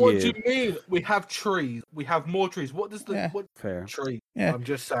do you mean? We have trees. We have more trees. What does the Fair tree? Yeah. I'm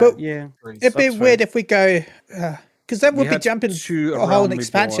just saying. But trees. it'd be weird if we go... Because then we'll be jumping to a whole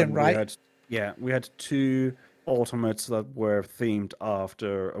expansion, right? We had 2 ultimates that were themed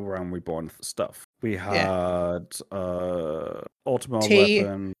after Around Reborn stuff. We had Ultimate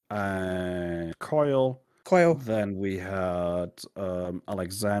Weapon and Coil. Then we had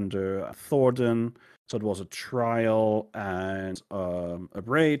Alexander Thornton. So it was a trial and a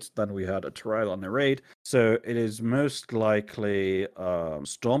raid. Then we had a trial and a raid. So it is most likely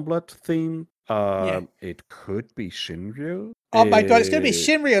Stormblood themed. It could be Shinryu. Oh my god, it's going to be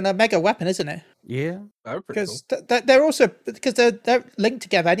Shinryu and a mega weapon, isn't it? Yeah. Because they're also because they're linked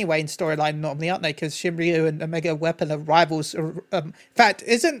together anyway in storyline normally, aren't they? Because Shinryu and Omega Weapon are rivals. In fact,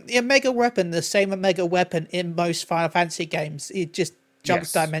 isn't the Omega Weapon the same Omega Weapon in most Final Fantasy games? It just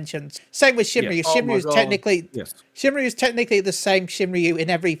jumps dimensions. Same with Shinryu. Yes. Shinryu is technically the same Shinryu in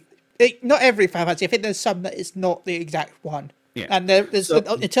not every Final Fantasy. I think there's some that is not the exact one. Yeah. And there's an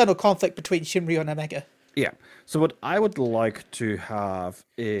internal conflict between Shinryu and Omega. Yeah. So what I would like to have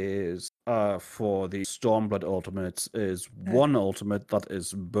is for the Stormblood ultimates is one ultimate that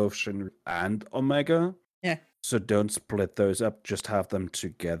is both Shinryu and Omega. Yeah. So don't split those up, just have them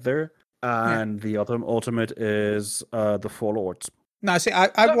together. And the other ultimate is the Four Lords. No, see, does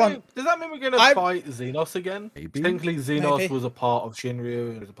that mean we're going to fight Xenos again? Maybe. Technically, Xenos was a part of Shinryu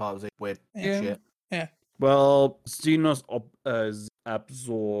and was a part of weird shit. Yeah. Well, Xenos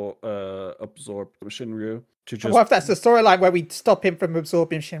absorbed Shinryu to just... What if that's the storyline where we stop him from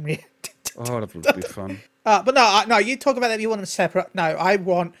absorbing Shinryu? Oh, that would be fun. But no, you talk about that. You want them separate. No, I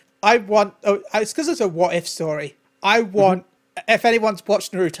want. It's because it's a what if story. I want. If anyone's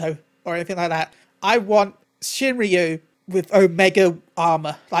watched Naruto or anything like that, I want Shinryu with Omega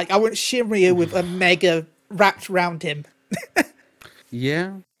armor. Like I want Shinryu with Omega wrapped around him.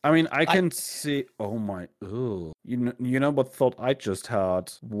 Yeah. I mean, I can see. Oh my! Ooh, you know what thought I just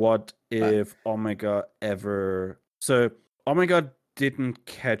had? What if Omega ever? So Omega didn't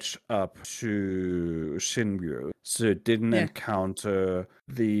catch up to Shinryu, so it didn't encounter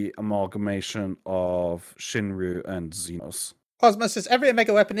the amalgamation of Shinryu and Xenos. Cosmos says every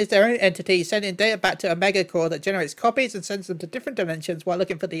Omega weapon is their own entity, sending data back to Omega Core that generates copies and sends them to different dimensions while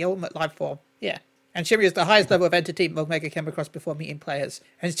looking for the ultimate life form. Yeah. And Shinryu is the highest level of entity Omega came across before meeting players.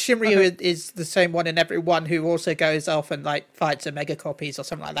 And Shinryu is the same one in every one who also goes off and fights Omega copies or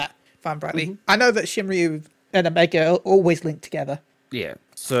something like that, if I'm rightly. I know that Shinryu and Omega are always linked together. Yeah.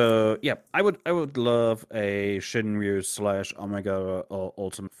 So I would love a Shinryu / Omega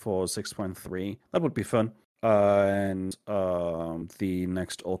Ultimate for 6.3. That would be fun. And the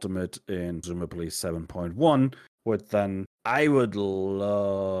next Ultimate in presumably 7.1 would then I would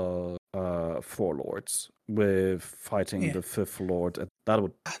love Four Lords with fighting the Fifth Lord. That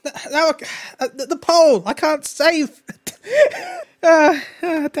would the poll. I can't save.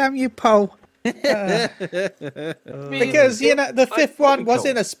 Damn you, poll. Because the fifth one was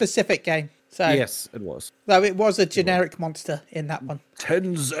in a specific game. So yes, it was. Though it was a generic monster in that one.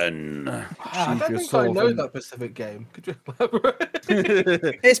 Tenzen. I don't think I know that specific game. Could you elaborate?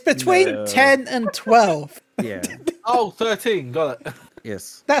 It's between 10 and 12. Yeah. 13. Got it.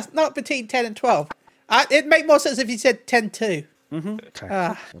 Yes. That's not between 10 and 12. It'd make more sense if you said 10-2.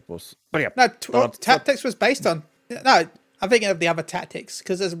 That was. But yeah. No, Tactics was based on. No, I'm thinking of the other Tactics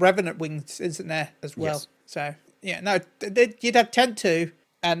because there's Revenant Wings, isn't there, as well? Yes. So, yeah, no, you'd have 10-2.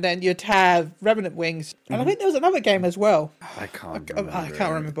 And then you'd have Revenant Wings. And I think there was another game as well. I can't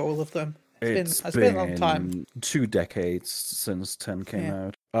remember all of them. It's been a long time. 2 decades since 10 came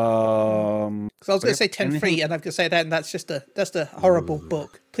out. Because I was going to say 10-3, and I'm going to say that, and that's a horrible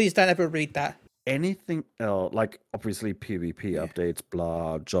book. Please don't ever read that. Anything else, like obviously PvP updates,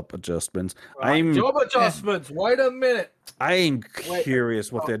 blah, job adjustments. Job adjustments. Wait a minute. I'm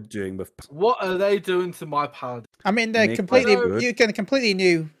curious what they're doing with. What are they doing to my paladin? I mean, they're you get a completely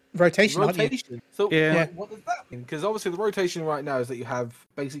new rotation. Aren't you? So what does that mean? Because obviously the rotation right now is that you have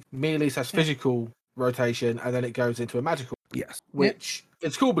basic melee / physical rotation, and then it goes into a magical. Yes. Which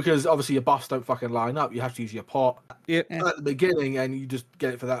it's cool because obviously your buffs don't fucking line up. You have to use your pot at the beginning, and you just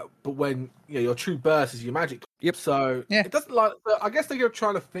get it for that. But when your true burst is your magic. Yep. So it doesn't like. I guess they're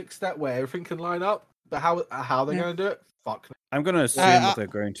trying to fix that where everything can line up. But how they're going to do it? fuck. I'm gonna assume what they're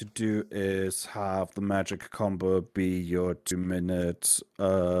going to do is have the magic combo be your 2-minute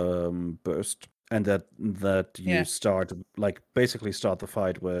burst, and that you start basically start the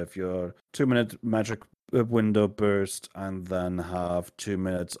fight with your 2-minute magic window burst, and then have 2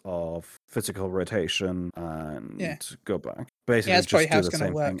 minutes of physical rotation and go back. Basically, that's probably just how do it's the gonna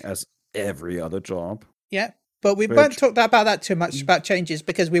same work. thing as every other job. Yeah, but we won't talk about that too much about changes,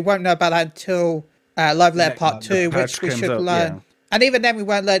 because we won't know about that until Live Layer Part 2, which we should learn. Yeah. And even then, we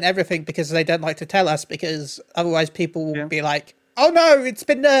won't learn everything because they don't like to tell us, because otherwise people will be like, "Oh no, it's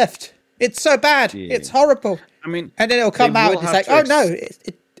been nerfed. It's so bad. It's horrible." I mean, and then it'll come out and it's like, "Oh no,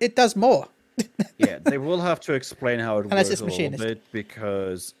 it does more." Yeah, they will have to explain how it works a little bit,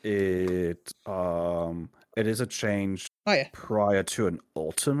 because it is a change prior to an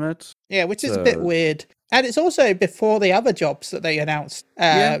ultimate. Yeah, which is a bit weird. And it's also before the other jobs that they announced.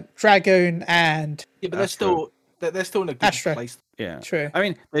 Dragoon and... Yeah, but they're still in a good place. Yeah, true. I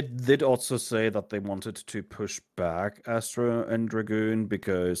mean, they did also say that they wanted to push back Astro and Dragoon,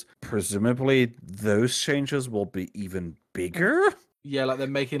 because presumably those changes will be even bigger. Yeah, like they're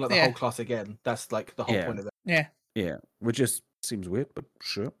making like the whole class again. That's like the whole point of it. Yeah, which just seems weird, but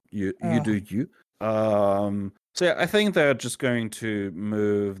sure, you do you. So yeah, I think they're just going to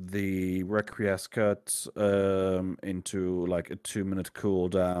move the Requiescat into like a 2-minute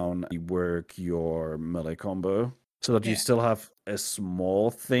cooldown. You work your melee combo, so that you still have a small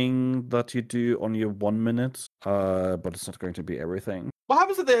thing that you do on your 1 minute, but it's not going to be everything. What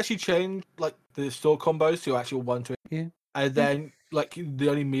happens if they actually change like the store combos to actual 1-2? Yeah. And then, like, the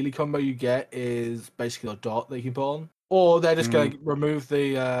only melee combo you get is basically a dot that you can put on. Or they're just going to remove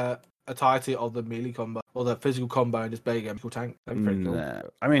the entirety of the melee combo, or the physical combo, and just make a physical tank. That'd be pretty cool.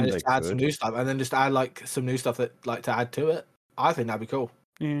 I mean, and just add some new stuff, and then just add, like, some new stuff that, like, to add to it. I think that'd be cool.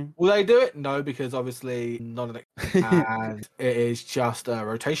 Yeah. Will they do it? No, because obviously none of it. And it is just a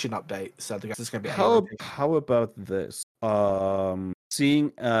rotation update, so I guess it's going to be how about this?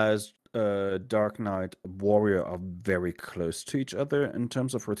 Seeing as Dark Knight, Warrior are very close to each other in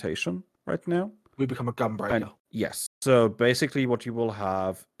terms of rotation right now. We become a gunbreaker. Yes. So basically, what you will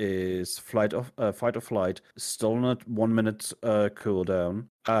have is fight or flight, still on a 1 minute cooldown,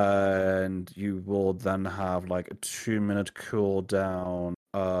 and you will then have like a 2-minute cooldown.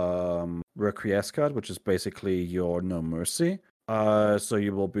 Requiescat, which is basically your No Mercy. So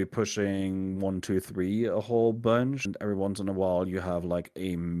you will be pushing 1, 2, 3 a whole bunch, and every once in a while you have like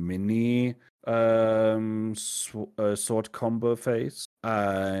a mini sword combo phase,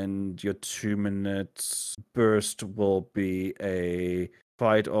 and your 2 minutes burst will be a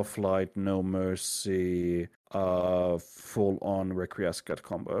fight or flight, No Mercy, full on Requiescat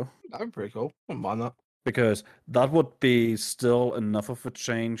combo. That'd be pretty cool. Wouldn't mind that. Because that would be still enough of a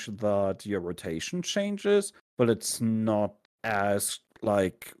change that your rotation changes, but it's not as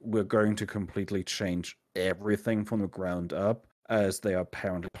like we're going to completely change everything from the ground up as they are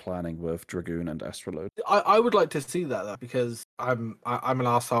apparently planning with Dragoon and Astrolode. I would like to see that though, because I'm an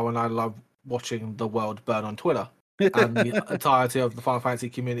arsehole and I love watching the world burn on Twitter. And the entirety of the Final Fantasy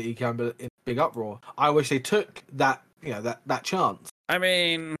community can be in big uproar. I wish they took that, that chance. I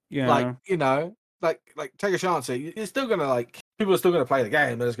mean, like take a chance. You're still gonna people are still gonna play the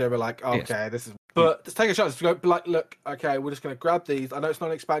game. They're just gonna be like, okay, this is. But just take a chance to go. Like, look, okay, we're just gonna grab these. I know it's not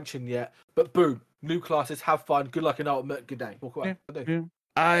an expansion yet, but boom, new classes. Have fun. Good luck in Ultimate. Good day. Walk away. Yeah.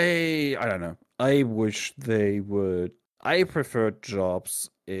 I don't know. I wish they would. I prefer jobs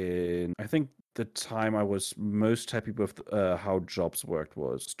in. I think the time I was most happy with how jobs worked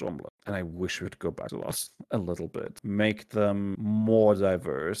was Stormblood, and I wish we would go back to that a little bit, make them more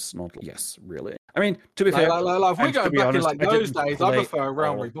diverse. Not really. I mean, to be fair, if we're going back in like those days, I prefer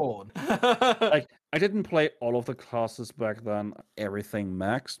Realm Reborn. Like, I didn't play all of the classes back then, everything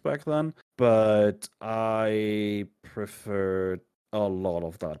maxed back then, but I preferred a lot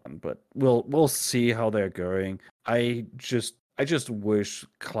of that. But we'll see how they're going. I just wish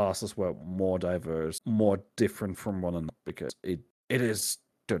classes were more diverse, more different from one another, because it is.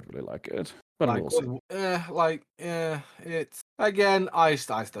 Don't really like it, but we'll see. It's again. I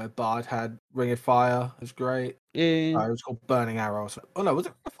still Bard had Ring of Fire. It was great. Yeah, it was called Burning Arrow. Oh no, was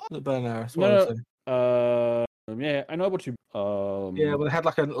it Burning Arrow? Yeah, I know what you. Yeah, but they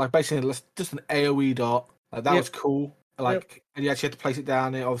had basically just an AOE dot. That was cool. And you actually had to place it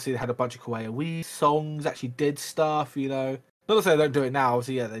down. And obviously, they had a bunch of cool AOE songs. Actually, did stuff. Not to say they don't do it now.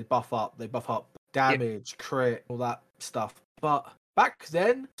 Obviously, they buff up. They buff up damage, crit, all that stuff. But back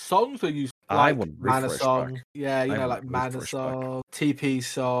then, songs were used. I would Mana refresh Song. back. Yeah, you I know, would like Mana refresh Song, TP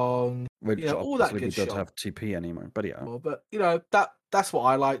Song, Which all that obviously good we shit. don't have TP anymore. But yeah. But that's what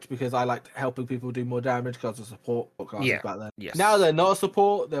I liked because I liked helping people do more damage because of support classes back then. Yes. Now they're not a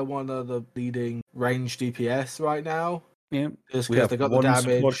support; they're one of the leading range DPS right now. Yeah. Just We because have they got one the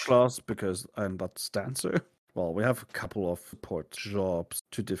support damage. class and that's Dancer. Well, we have a couple of support jobs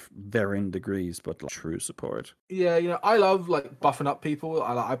to varying degrees, but like true support. Yeah, I love like buffing up people.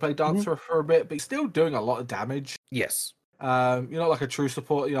 I play Dancer for a bit, but he's still doing a lot of damage. Yes. Like a true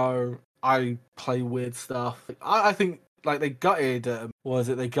support. I play weird stuff. I think like they gutted.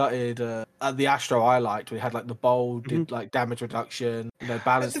 They gutted the Astro I liked. We had like the bowl did like damage reduction.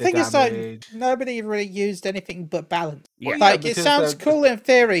 Balance The the thing damage. is, like, nobody really used anything but balance. Yeah. Like, it sounds cool in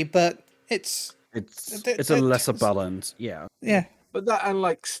theory, but it's a lesser balance. Yeah. Yeah. But that and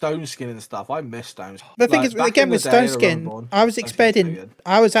like Stone Skin and stuff, I miss Stone Skin. The thing is, again, with Stone Skin, I was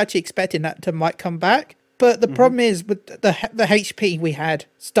actually expecting that to might come back. But the problem is with the HP we had,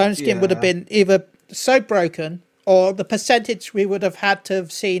 Stone Skin would have been either so broken or the percentage we would have had to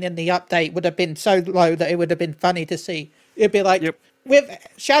have seen in the update would have been so low that it would have been funny to see. It'd be like, with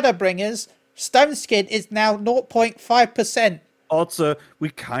Shadowbringers, Stone Skin is now 0.5%. Also, we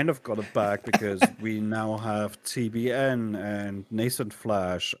kind of got it back because we now have TBN and Nascent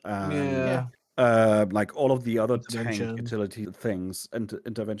Flash and like all of the other tank utility things and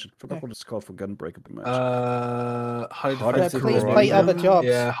intervention. Forgot what it's called for Gunbreaker match. Please play other jobs.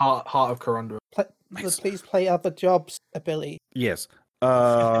 Yeah, Heart of Corundum. Please play other jobs ability. Yes.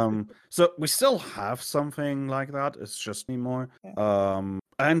 So we still have something like that. It's just me more.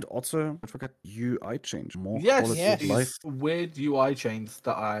 And also, I forget UI change. More quality of life. Weird UI change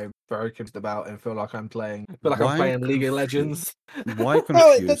that I'm very confused about and feel like I'm playing. I'm playing League of Legends. Why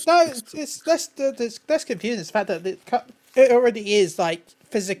confused? It's less confusing. It's the fact that it already is like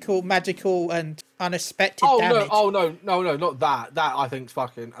physical, magical, and unexpected damage. No, not that. That I think is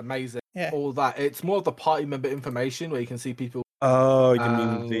fucking amazing. Yeah. All that. It's more of the party member information where you can see people. Oh, you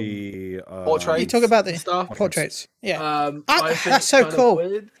mean the portraits? You talk about the stuff. Portraits. Yeah. I think that's so cool.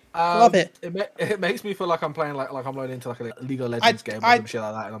 Love it. It makes me feel like I'm playing like I'm going into like a League of Legends game or some shit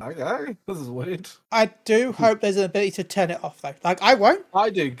like that, and I'm like, hey, this is weird. I do hope there's an ability to turn it off though. Like I won't.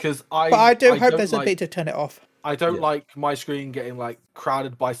 I do because But I do hope there's an ability to turn it off. I don't like my screen getting like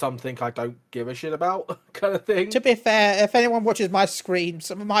crowded by something I don't give a shit about, kind of thing. To be fair, if anyone watches my screen,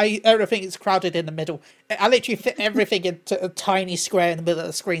 everything is crowded in the middle. I literally fit everything into a tiny square in the middle of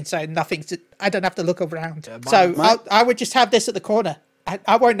the screen, so I don't have to look around. Yeah, I would just have this at the corner.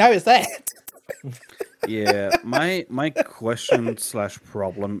 I won't know it's there. Yeah, my question /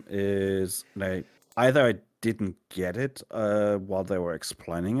 problem is like either I didn't get it while they were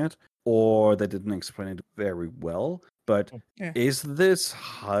explaining it, or they didn't explain it very well. But is this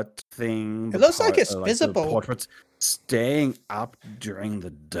HUD thing? It looks like it's visible. Portraits staying up during the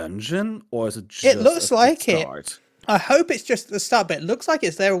dungeon, or is it just? It looks like it. I hope it's just the start, but it looks like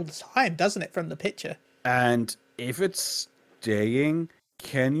it's there all the time, doesn't it, from the picture? And if it's staying,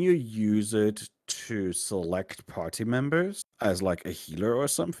 can you use it to select party members as like a healer or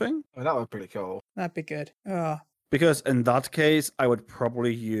something? Oh, that would be pretty cool. That'd be good. Oh. Because in that case, I would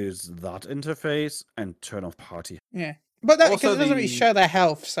probably use that interface and turn off party. Yeah, but that because it doesn't really show their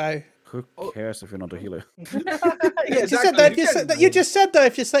health, so. Who cares if you're not a healer? You just said though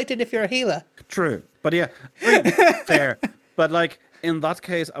if you're selected if you're a healer. True, but yeah, fair. But like in that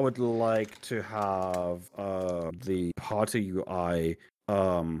case, I would like to have the party UI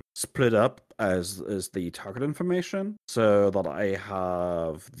split up as the target information, so that I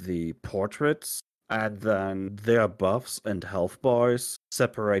have the portraits and then their buffs and health bars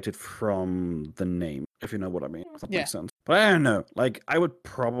separated from the name, if you know what I mean. If that makes sense. But I don't know. Like, I would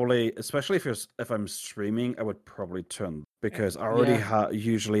probably, especially if I'm streaming, I would probably turn, because I already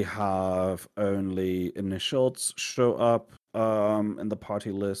usually have only initials show up in the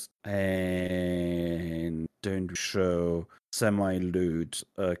party list and don't show semi-lewd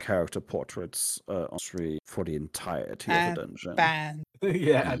character portraits on stream for the entirety of the dungeon.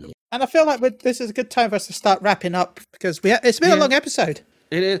 Yeah. And I feel like this is a good time for us to start wrapping up, because it's been a long episode.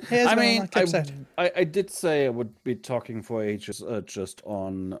 It is. I mean, I did say I would be talking for ages just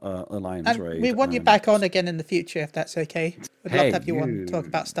on Alliance Raid. We want you back on again in the future, if that's okay. We'd love to have you on talk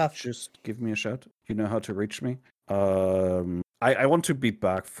about stuff. Just give me a shout. You know how to reach me. I want to be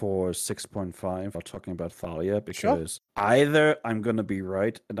back for 6.5 while talking about Thalia, because either I'm going to be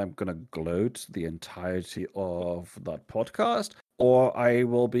right and I'm going to gloat the entirety of that podcast, or I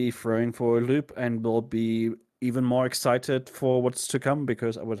will be throwing for a loop and will be even more excited for what's to come,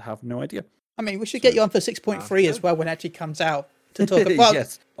 because I would have no idea. I mean, we should get you on for 6.3 as well when it actually comes out. to talk about. Well,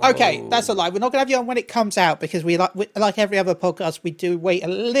 Yes. okay, Oh. that's a lie. We're not going to have you on when it comes out because we, that's a lie. We're not going to have you on when it comes out because like every other podcast, we do wait a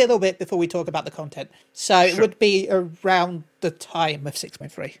little bit before we talk about the content. So it would be around the time of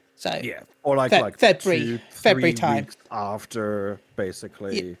 6.3. So Yeah, or like February 2-3 time. weeks after,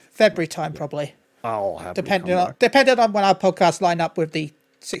 basically. Yeah, February time probably. I'll have Depending on when our podcasts line up with the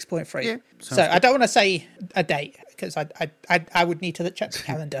 6.3. Yeah, so I don't want to say a date because I would need to check the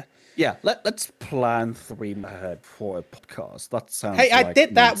calendar. Yeah, let's plan 3 months ahead for a podcast. That sounds. Hey, I like did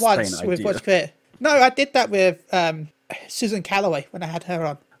an that insane once with idea. What's Clear. No, I did that with Susan Calloway when I had her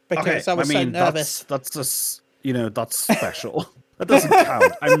on because I was so nervous. That's special. That doesn't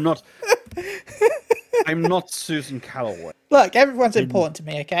count. I'm not Susan Calloway. Look, everyone's important to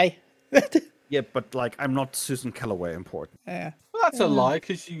me, okay? Yeah, but like I'm not Susan Calloway important. Yeah. Well, that's a lie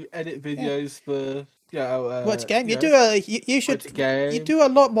because you edit videos for What's game? You do a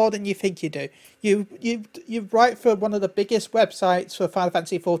lot more than you think you do. You write for one of the biggest websites for Final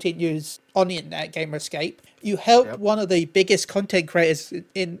Fantasy 14 news on the internet, Gamerscape. You help one of the biggest content creators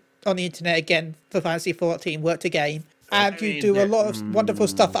on the internet again for Final Fantasy 14 work to game, and you do a lot of wonderful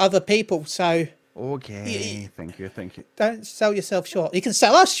stuff for other people. So okay, thank you. Don't sell yourself short. You can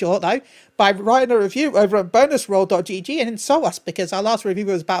sell us short though by writing a review over at bonusroll.gg and insult us because our last review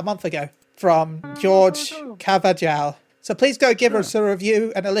was about a month ago from George Cavajal. So please go give us a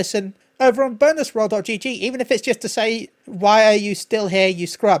review and a listen over on bonusroll.gg, even if it's just to say, why are you still here, you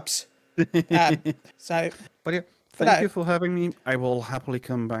scrubs? But yeah, thank you for having me. I will happily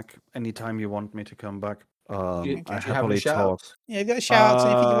come back anytime you want me to come back. I happily talk. Yeah, you've got a shout out,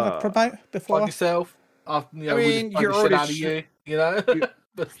 anything you want to promote before? Plug yourself. You're already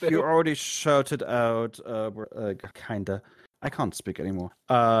you already shouted out. Kinda. I can't speak anymore.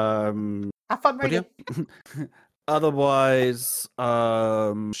 Have fun reading. Yeah. Otherwise,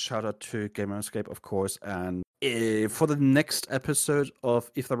 shout out to Gamerscape, of course, and for the next episode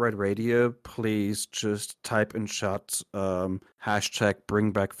of If the Right Radio, please just type in chat hashtag bring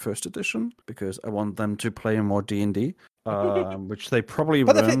back first edition because I want them to play more D&D, which they probably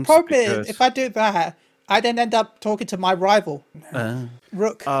won't. But the problem is, if I do that, I then end up talking to my rival,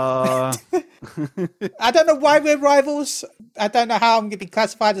 Rook. I don't know why we're rivals. I don't know how I'm going to be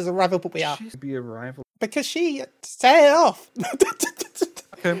classified as a rival, but we are. She's be a rival. Because she set it off.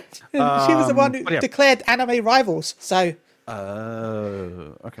 Okay. She was the one who declared anime rivals. So.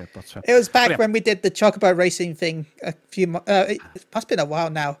 Okay, that's fair. It was back when we did the Chocobo racing thing a few months. It must have been a while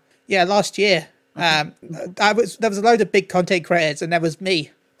now. Yeah, last year. There was a load of big content creators, and there was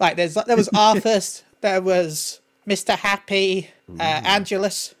me. Like there was Arthas, there was Mr. Happy,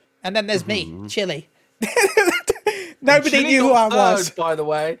 Angelus, and then there's me, Chili. Nobody Chili knew who I was. By the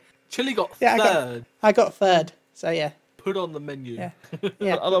way, Chili got third. I got third. So yeah. Put on the menu.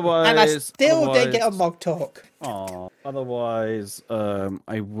 Yeah. Otherwise, and I still didn't get a Mog Talk. Otherwise,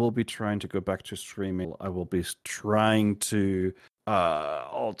 I will be trying to go back to streaming. I will be trying to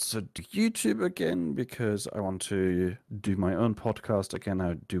also do YouTube again because I want to do my own podcast again.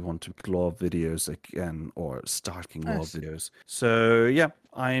 I do want to make lore videos again or start making lore videos. So yeah,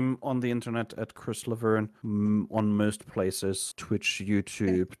 I'm on the internet at Chris Laverne on most places: Twitch,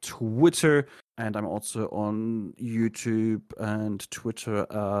 YouTube, Twitter. And I'm also on YouTube and Twitter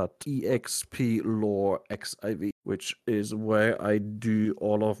at EXPLoreXIV, which is where I do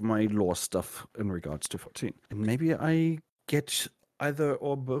all of my lore stuff in regards to 14. And maybe I get either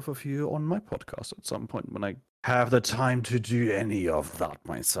or both of you on my podcast at some point when I have the time to do any of that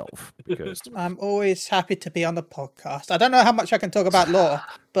myself. Because I'm always happy to be on the podcast. I don't know how much I can talk about lore,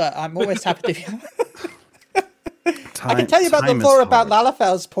 but I'm always happy to be on. I can tell you about the lore about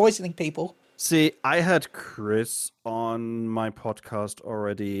Lalafel's poisoning people. See, I had Chris on my podcast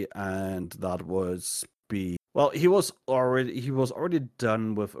already, and that was he was already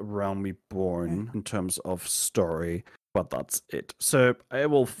done with Around Me Born in terms of story, but that's it. So I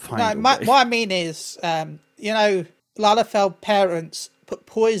will find. What I mean is, Lalafell parents put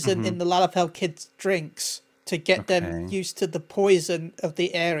poison in the Lalafell kids' drinks to get them used to the poison of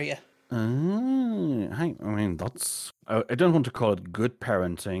the area. I mean, I don't want to call it good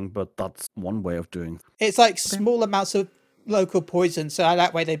parenting, but that's one way of doing it. It's like small amounts of local poison, so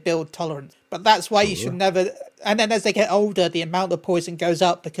that way they build tolerance. But that's why you should never. And then as they get older, the amount of poison goes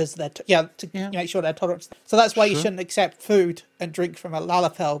up because they're to make sure they're tolerant. So that's why you shouldn't accept food and drink from a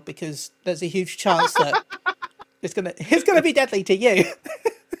Lalafell because there's a huge chance that it's gonna be deadly to you.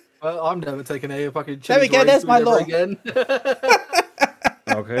 Well, I'm never taking a fucking. There we go. There's my law. Again.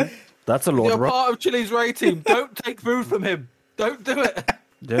 Okay. That's a lot. You're part of Chili's Ray team. Don't take food from him. Don't do it.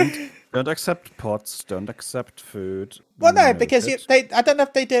 Don't accept pots. Don't accept food. Well, no, because I don't know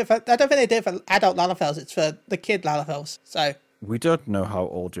if they do it for. I don't think they do it for adult Lalafells. It's for the kid Lalafells. So we don't know how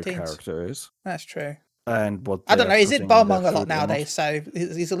old your Teens. character is That's true. and what I don't know. they're Is it putting in Balmung their a lot food or not. nowadays? So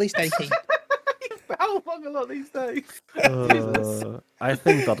he's at least 18. How long a lot these days? I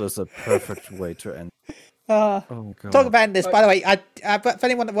think that is a perfect way to end. Oh God. Talk about this, by the way. But for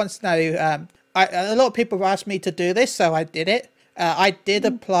anyone that wants to know, a lot of people have asked me to do this, so I did it. I did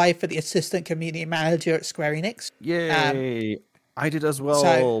apply for the assistant community manager at Square Enix. Yay! I did as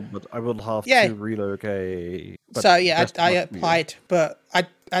well, but I will have to relocate. But so yeah, I applied, but I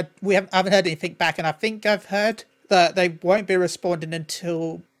haven't heard anything back, and I think I've heard that they won't be responding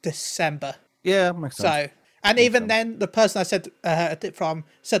until December. Yeah, makes sense. So, and even then, the person I said it from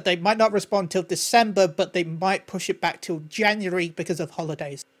said they might not respond till December, but they might push it back till January because of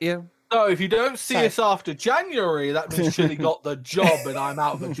holidays. Yeah. So if you don't see us after January, that means Chili got the job and I'm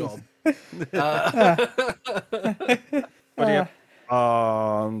out of the job. But yeah,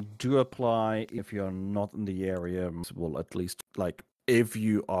 do apply if you're not in the area. Well, at least if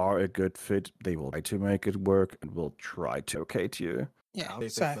you are a good fit, they will try to make it work and will try to locate you. Yeah,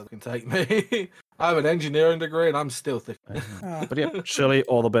 so can take me. I have an engineering degree and I'm still thinking. But yeah, Shirley,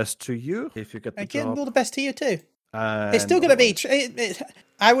 all the best to you if you get the Again, job. all the best to you too. And it's still going to be.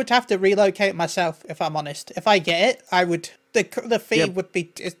 I would have to relocate myself if I'm honest. If I get it, I would. The fee would be.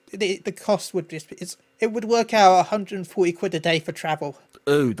 The cost would just. It would work out 140 quid a day for travel.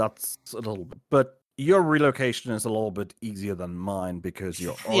 Oh, that's a little bit. But your relocation is a little bit easier than mine because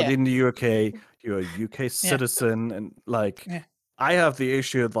you're already in the UK. You're a UK citizen, and I have the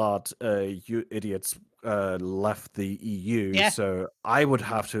issue that you idiots left the EU, so I would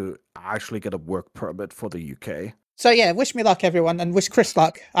have to actually get a work permit for the UK. So yeah, wish me luck, everyone, and wish Chris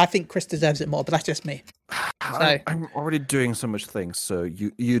luck. I think Chris deserves it more, but that's just me. I'm already doing so much things, so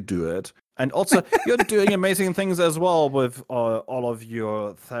you do it. And also, you're doing amazing things as well with all of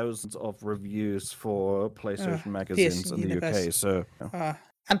your thousands of reviews for PlayStation magazines in the UK. So.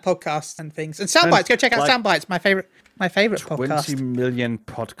 And podcasts and things. And Soundbites, go check out Soundbites, my favorite podcast. 20 million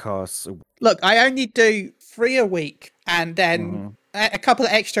podcasts. Look, I only do 3 a week and then a couple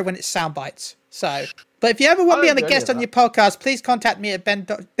of extra when it's Soundbites. So, but if you ever want me on a guest on your podcast, please contact me at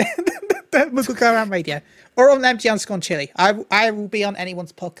Moogle Go Round Radio or on MG_Chili. I will be on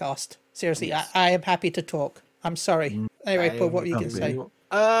anyone's podcast. Seriously, yes. I am happy to talk. I'm sorry. Anyway, Paul, what were you going to say?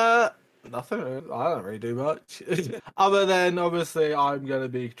 Nothing. I don't really do much. Other than, obviously, I'm going to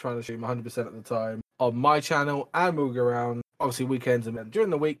be trying to stream 100% of the time on my channel and Moogle Go Round. Obviously, weekends and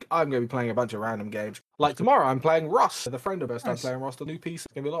during the week, I'm going to be playing a bunch of random games. Like tomorrow, I'm playing Rust. The friend of ours, I'm playing Rust, the new piece.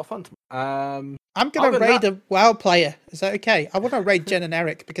 It's going to be a lot of fun tomorrow. I'm going to raid a WoW player. Is that okay? I want to raid Jen and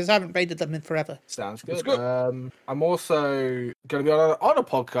Eric because I haven't raided them in forever. Sounds good. I'm also going to be on a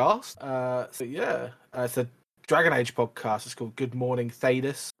podcast. It's a Dragon Age podcast. It's called Good Morning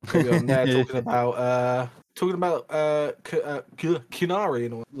Thaddeus. We'll be on there talking about Kunari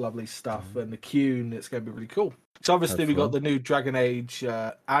and all that lovely stuff and the Qun. It's going to be really cool. So obviously we got the new Dragon Age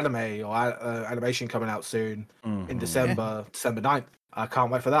anime or animation coming out soon in December 9th. I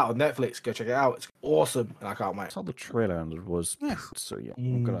can't wait for that on Netflix. Go check it out. It's awesome, and I can't wait. I saw the trailer and it was so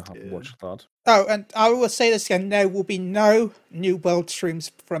I'm gonna have to watch that. Oh, and I will say this again: there will be no New World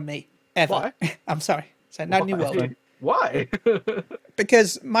streams from me ever. Why? I'm sorry. So no New World. Why?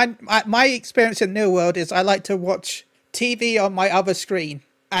 Because my experience in New World is I like to watch TV on my other screen,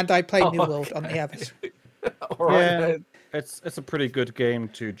 and I play New World on the other. All right. It's a pretty good game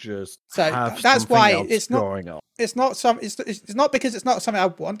to just have that's why else it's not going on. It's not because it's not something I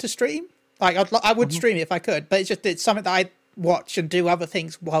want to stream. Like I would stream it if I could, but it's something that I watch and do other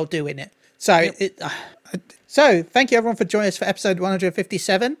things while doing it. So so thank you everyone for joining us for episode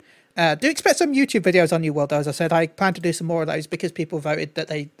 157. Do expect some YouTube videos on New World, as I said. I plan to do some more of those because people voted that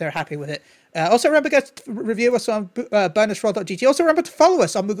they're happy with it. Also, remember to review us on bonusroll.gg. Also, remember to follow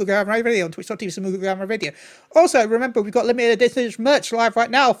us on Moogle Go Round Radio on twitch.tv and Moogle Go Round Radio. Also, remember, we've got limited edition merch live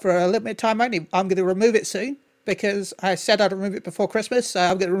right now for a limited time only. I'm going to remove it soon because I said I'd remove it before Christmas. So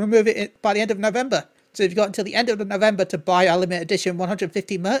I'm going to remove it by the end of November. So you've got until the end of November to buy our limited edition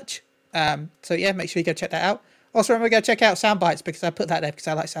 150 merch. So yeah, make sure you go check that out. Also, remember to go check out Soundbites because I put that there because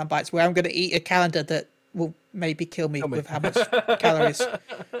I like Soundbites, where I'm going to eat a calendar that will maybe kill me with how much calories.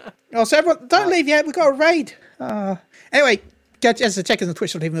 Also, everyone, don't leave yet. We've got a raid. Anyway, check us on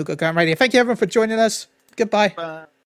Twitch.tv. Moogle Go Round Radio. Thank you, everyone, for joining us. Goodbye. Bye.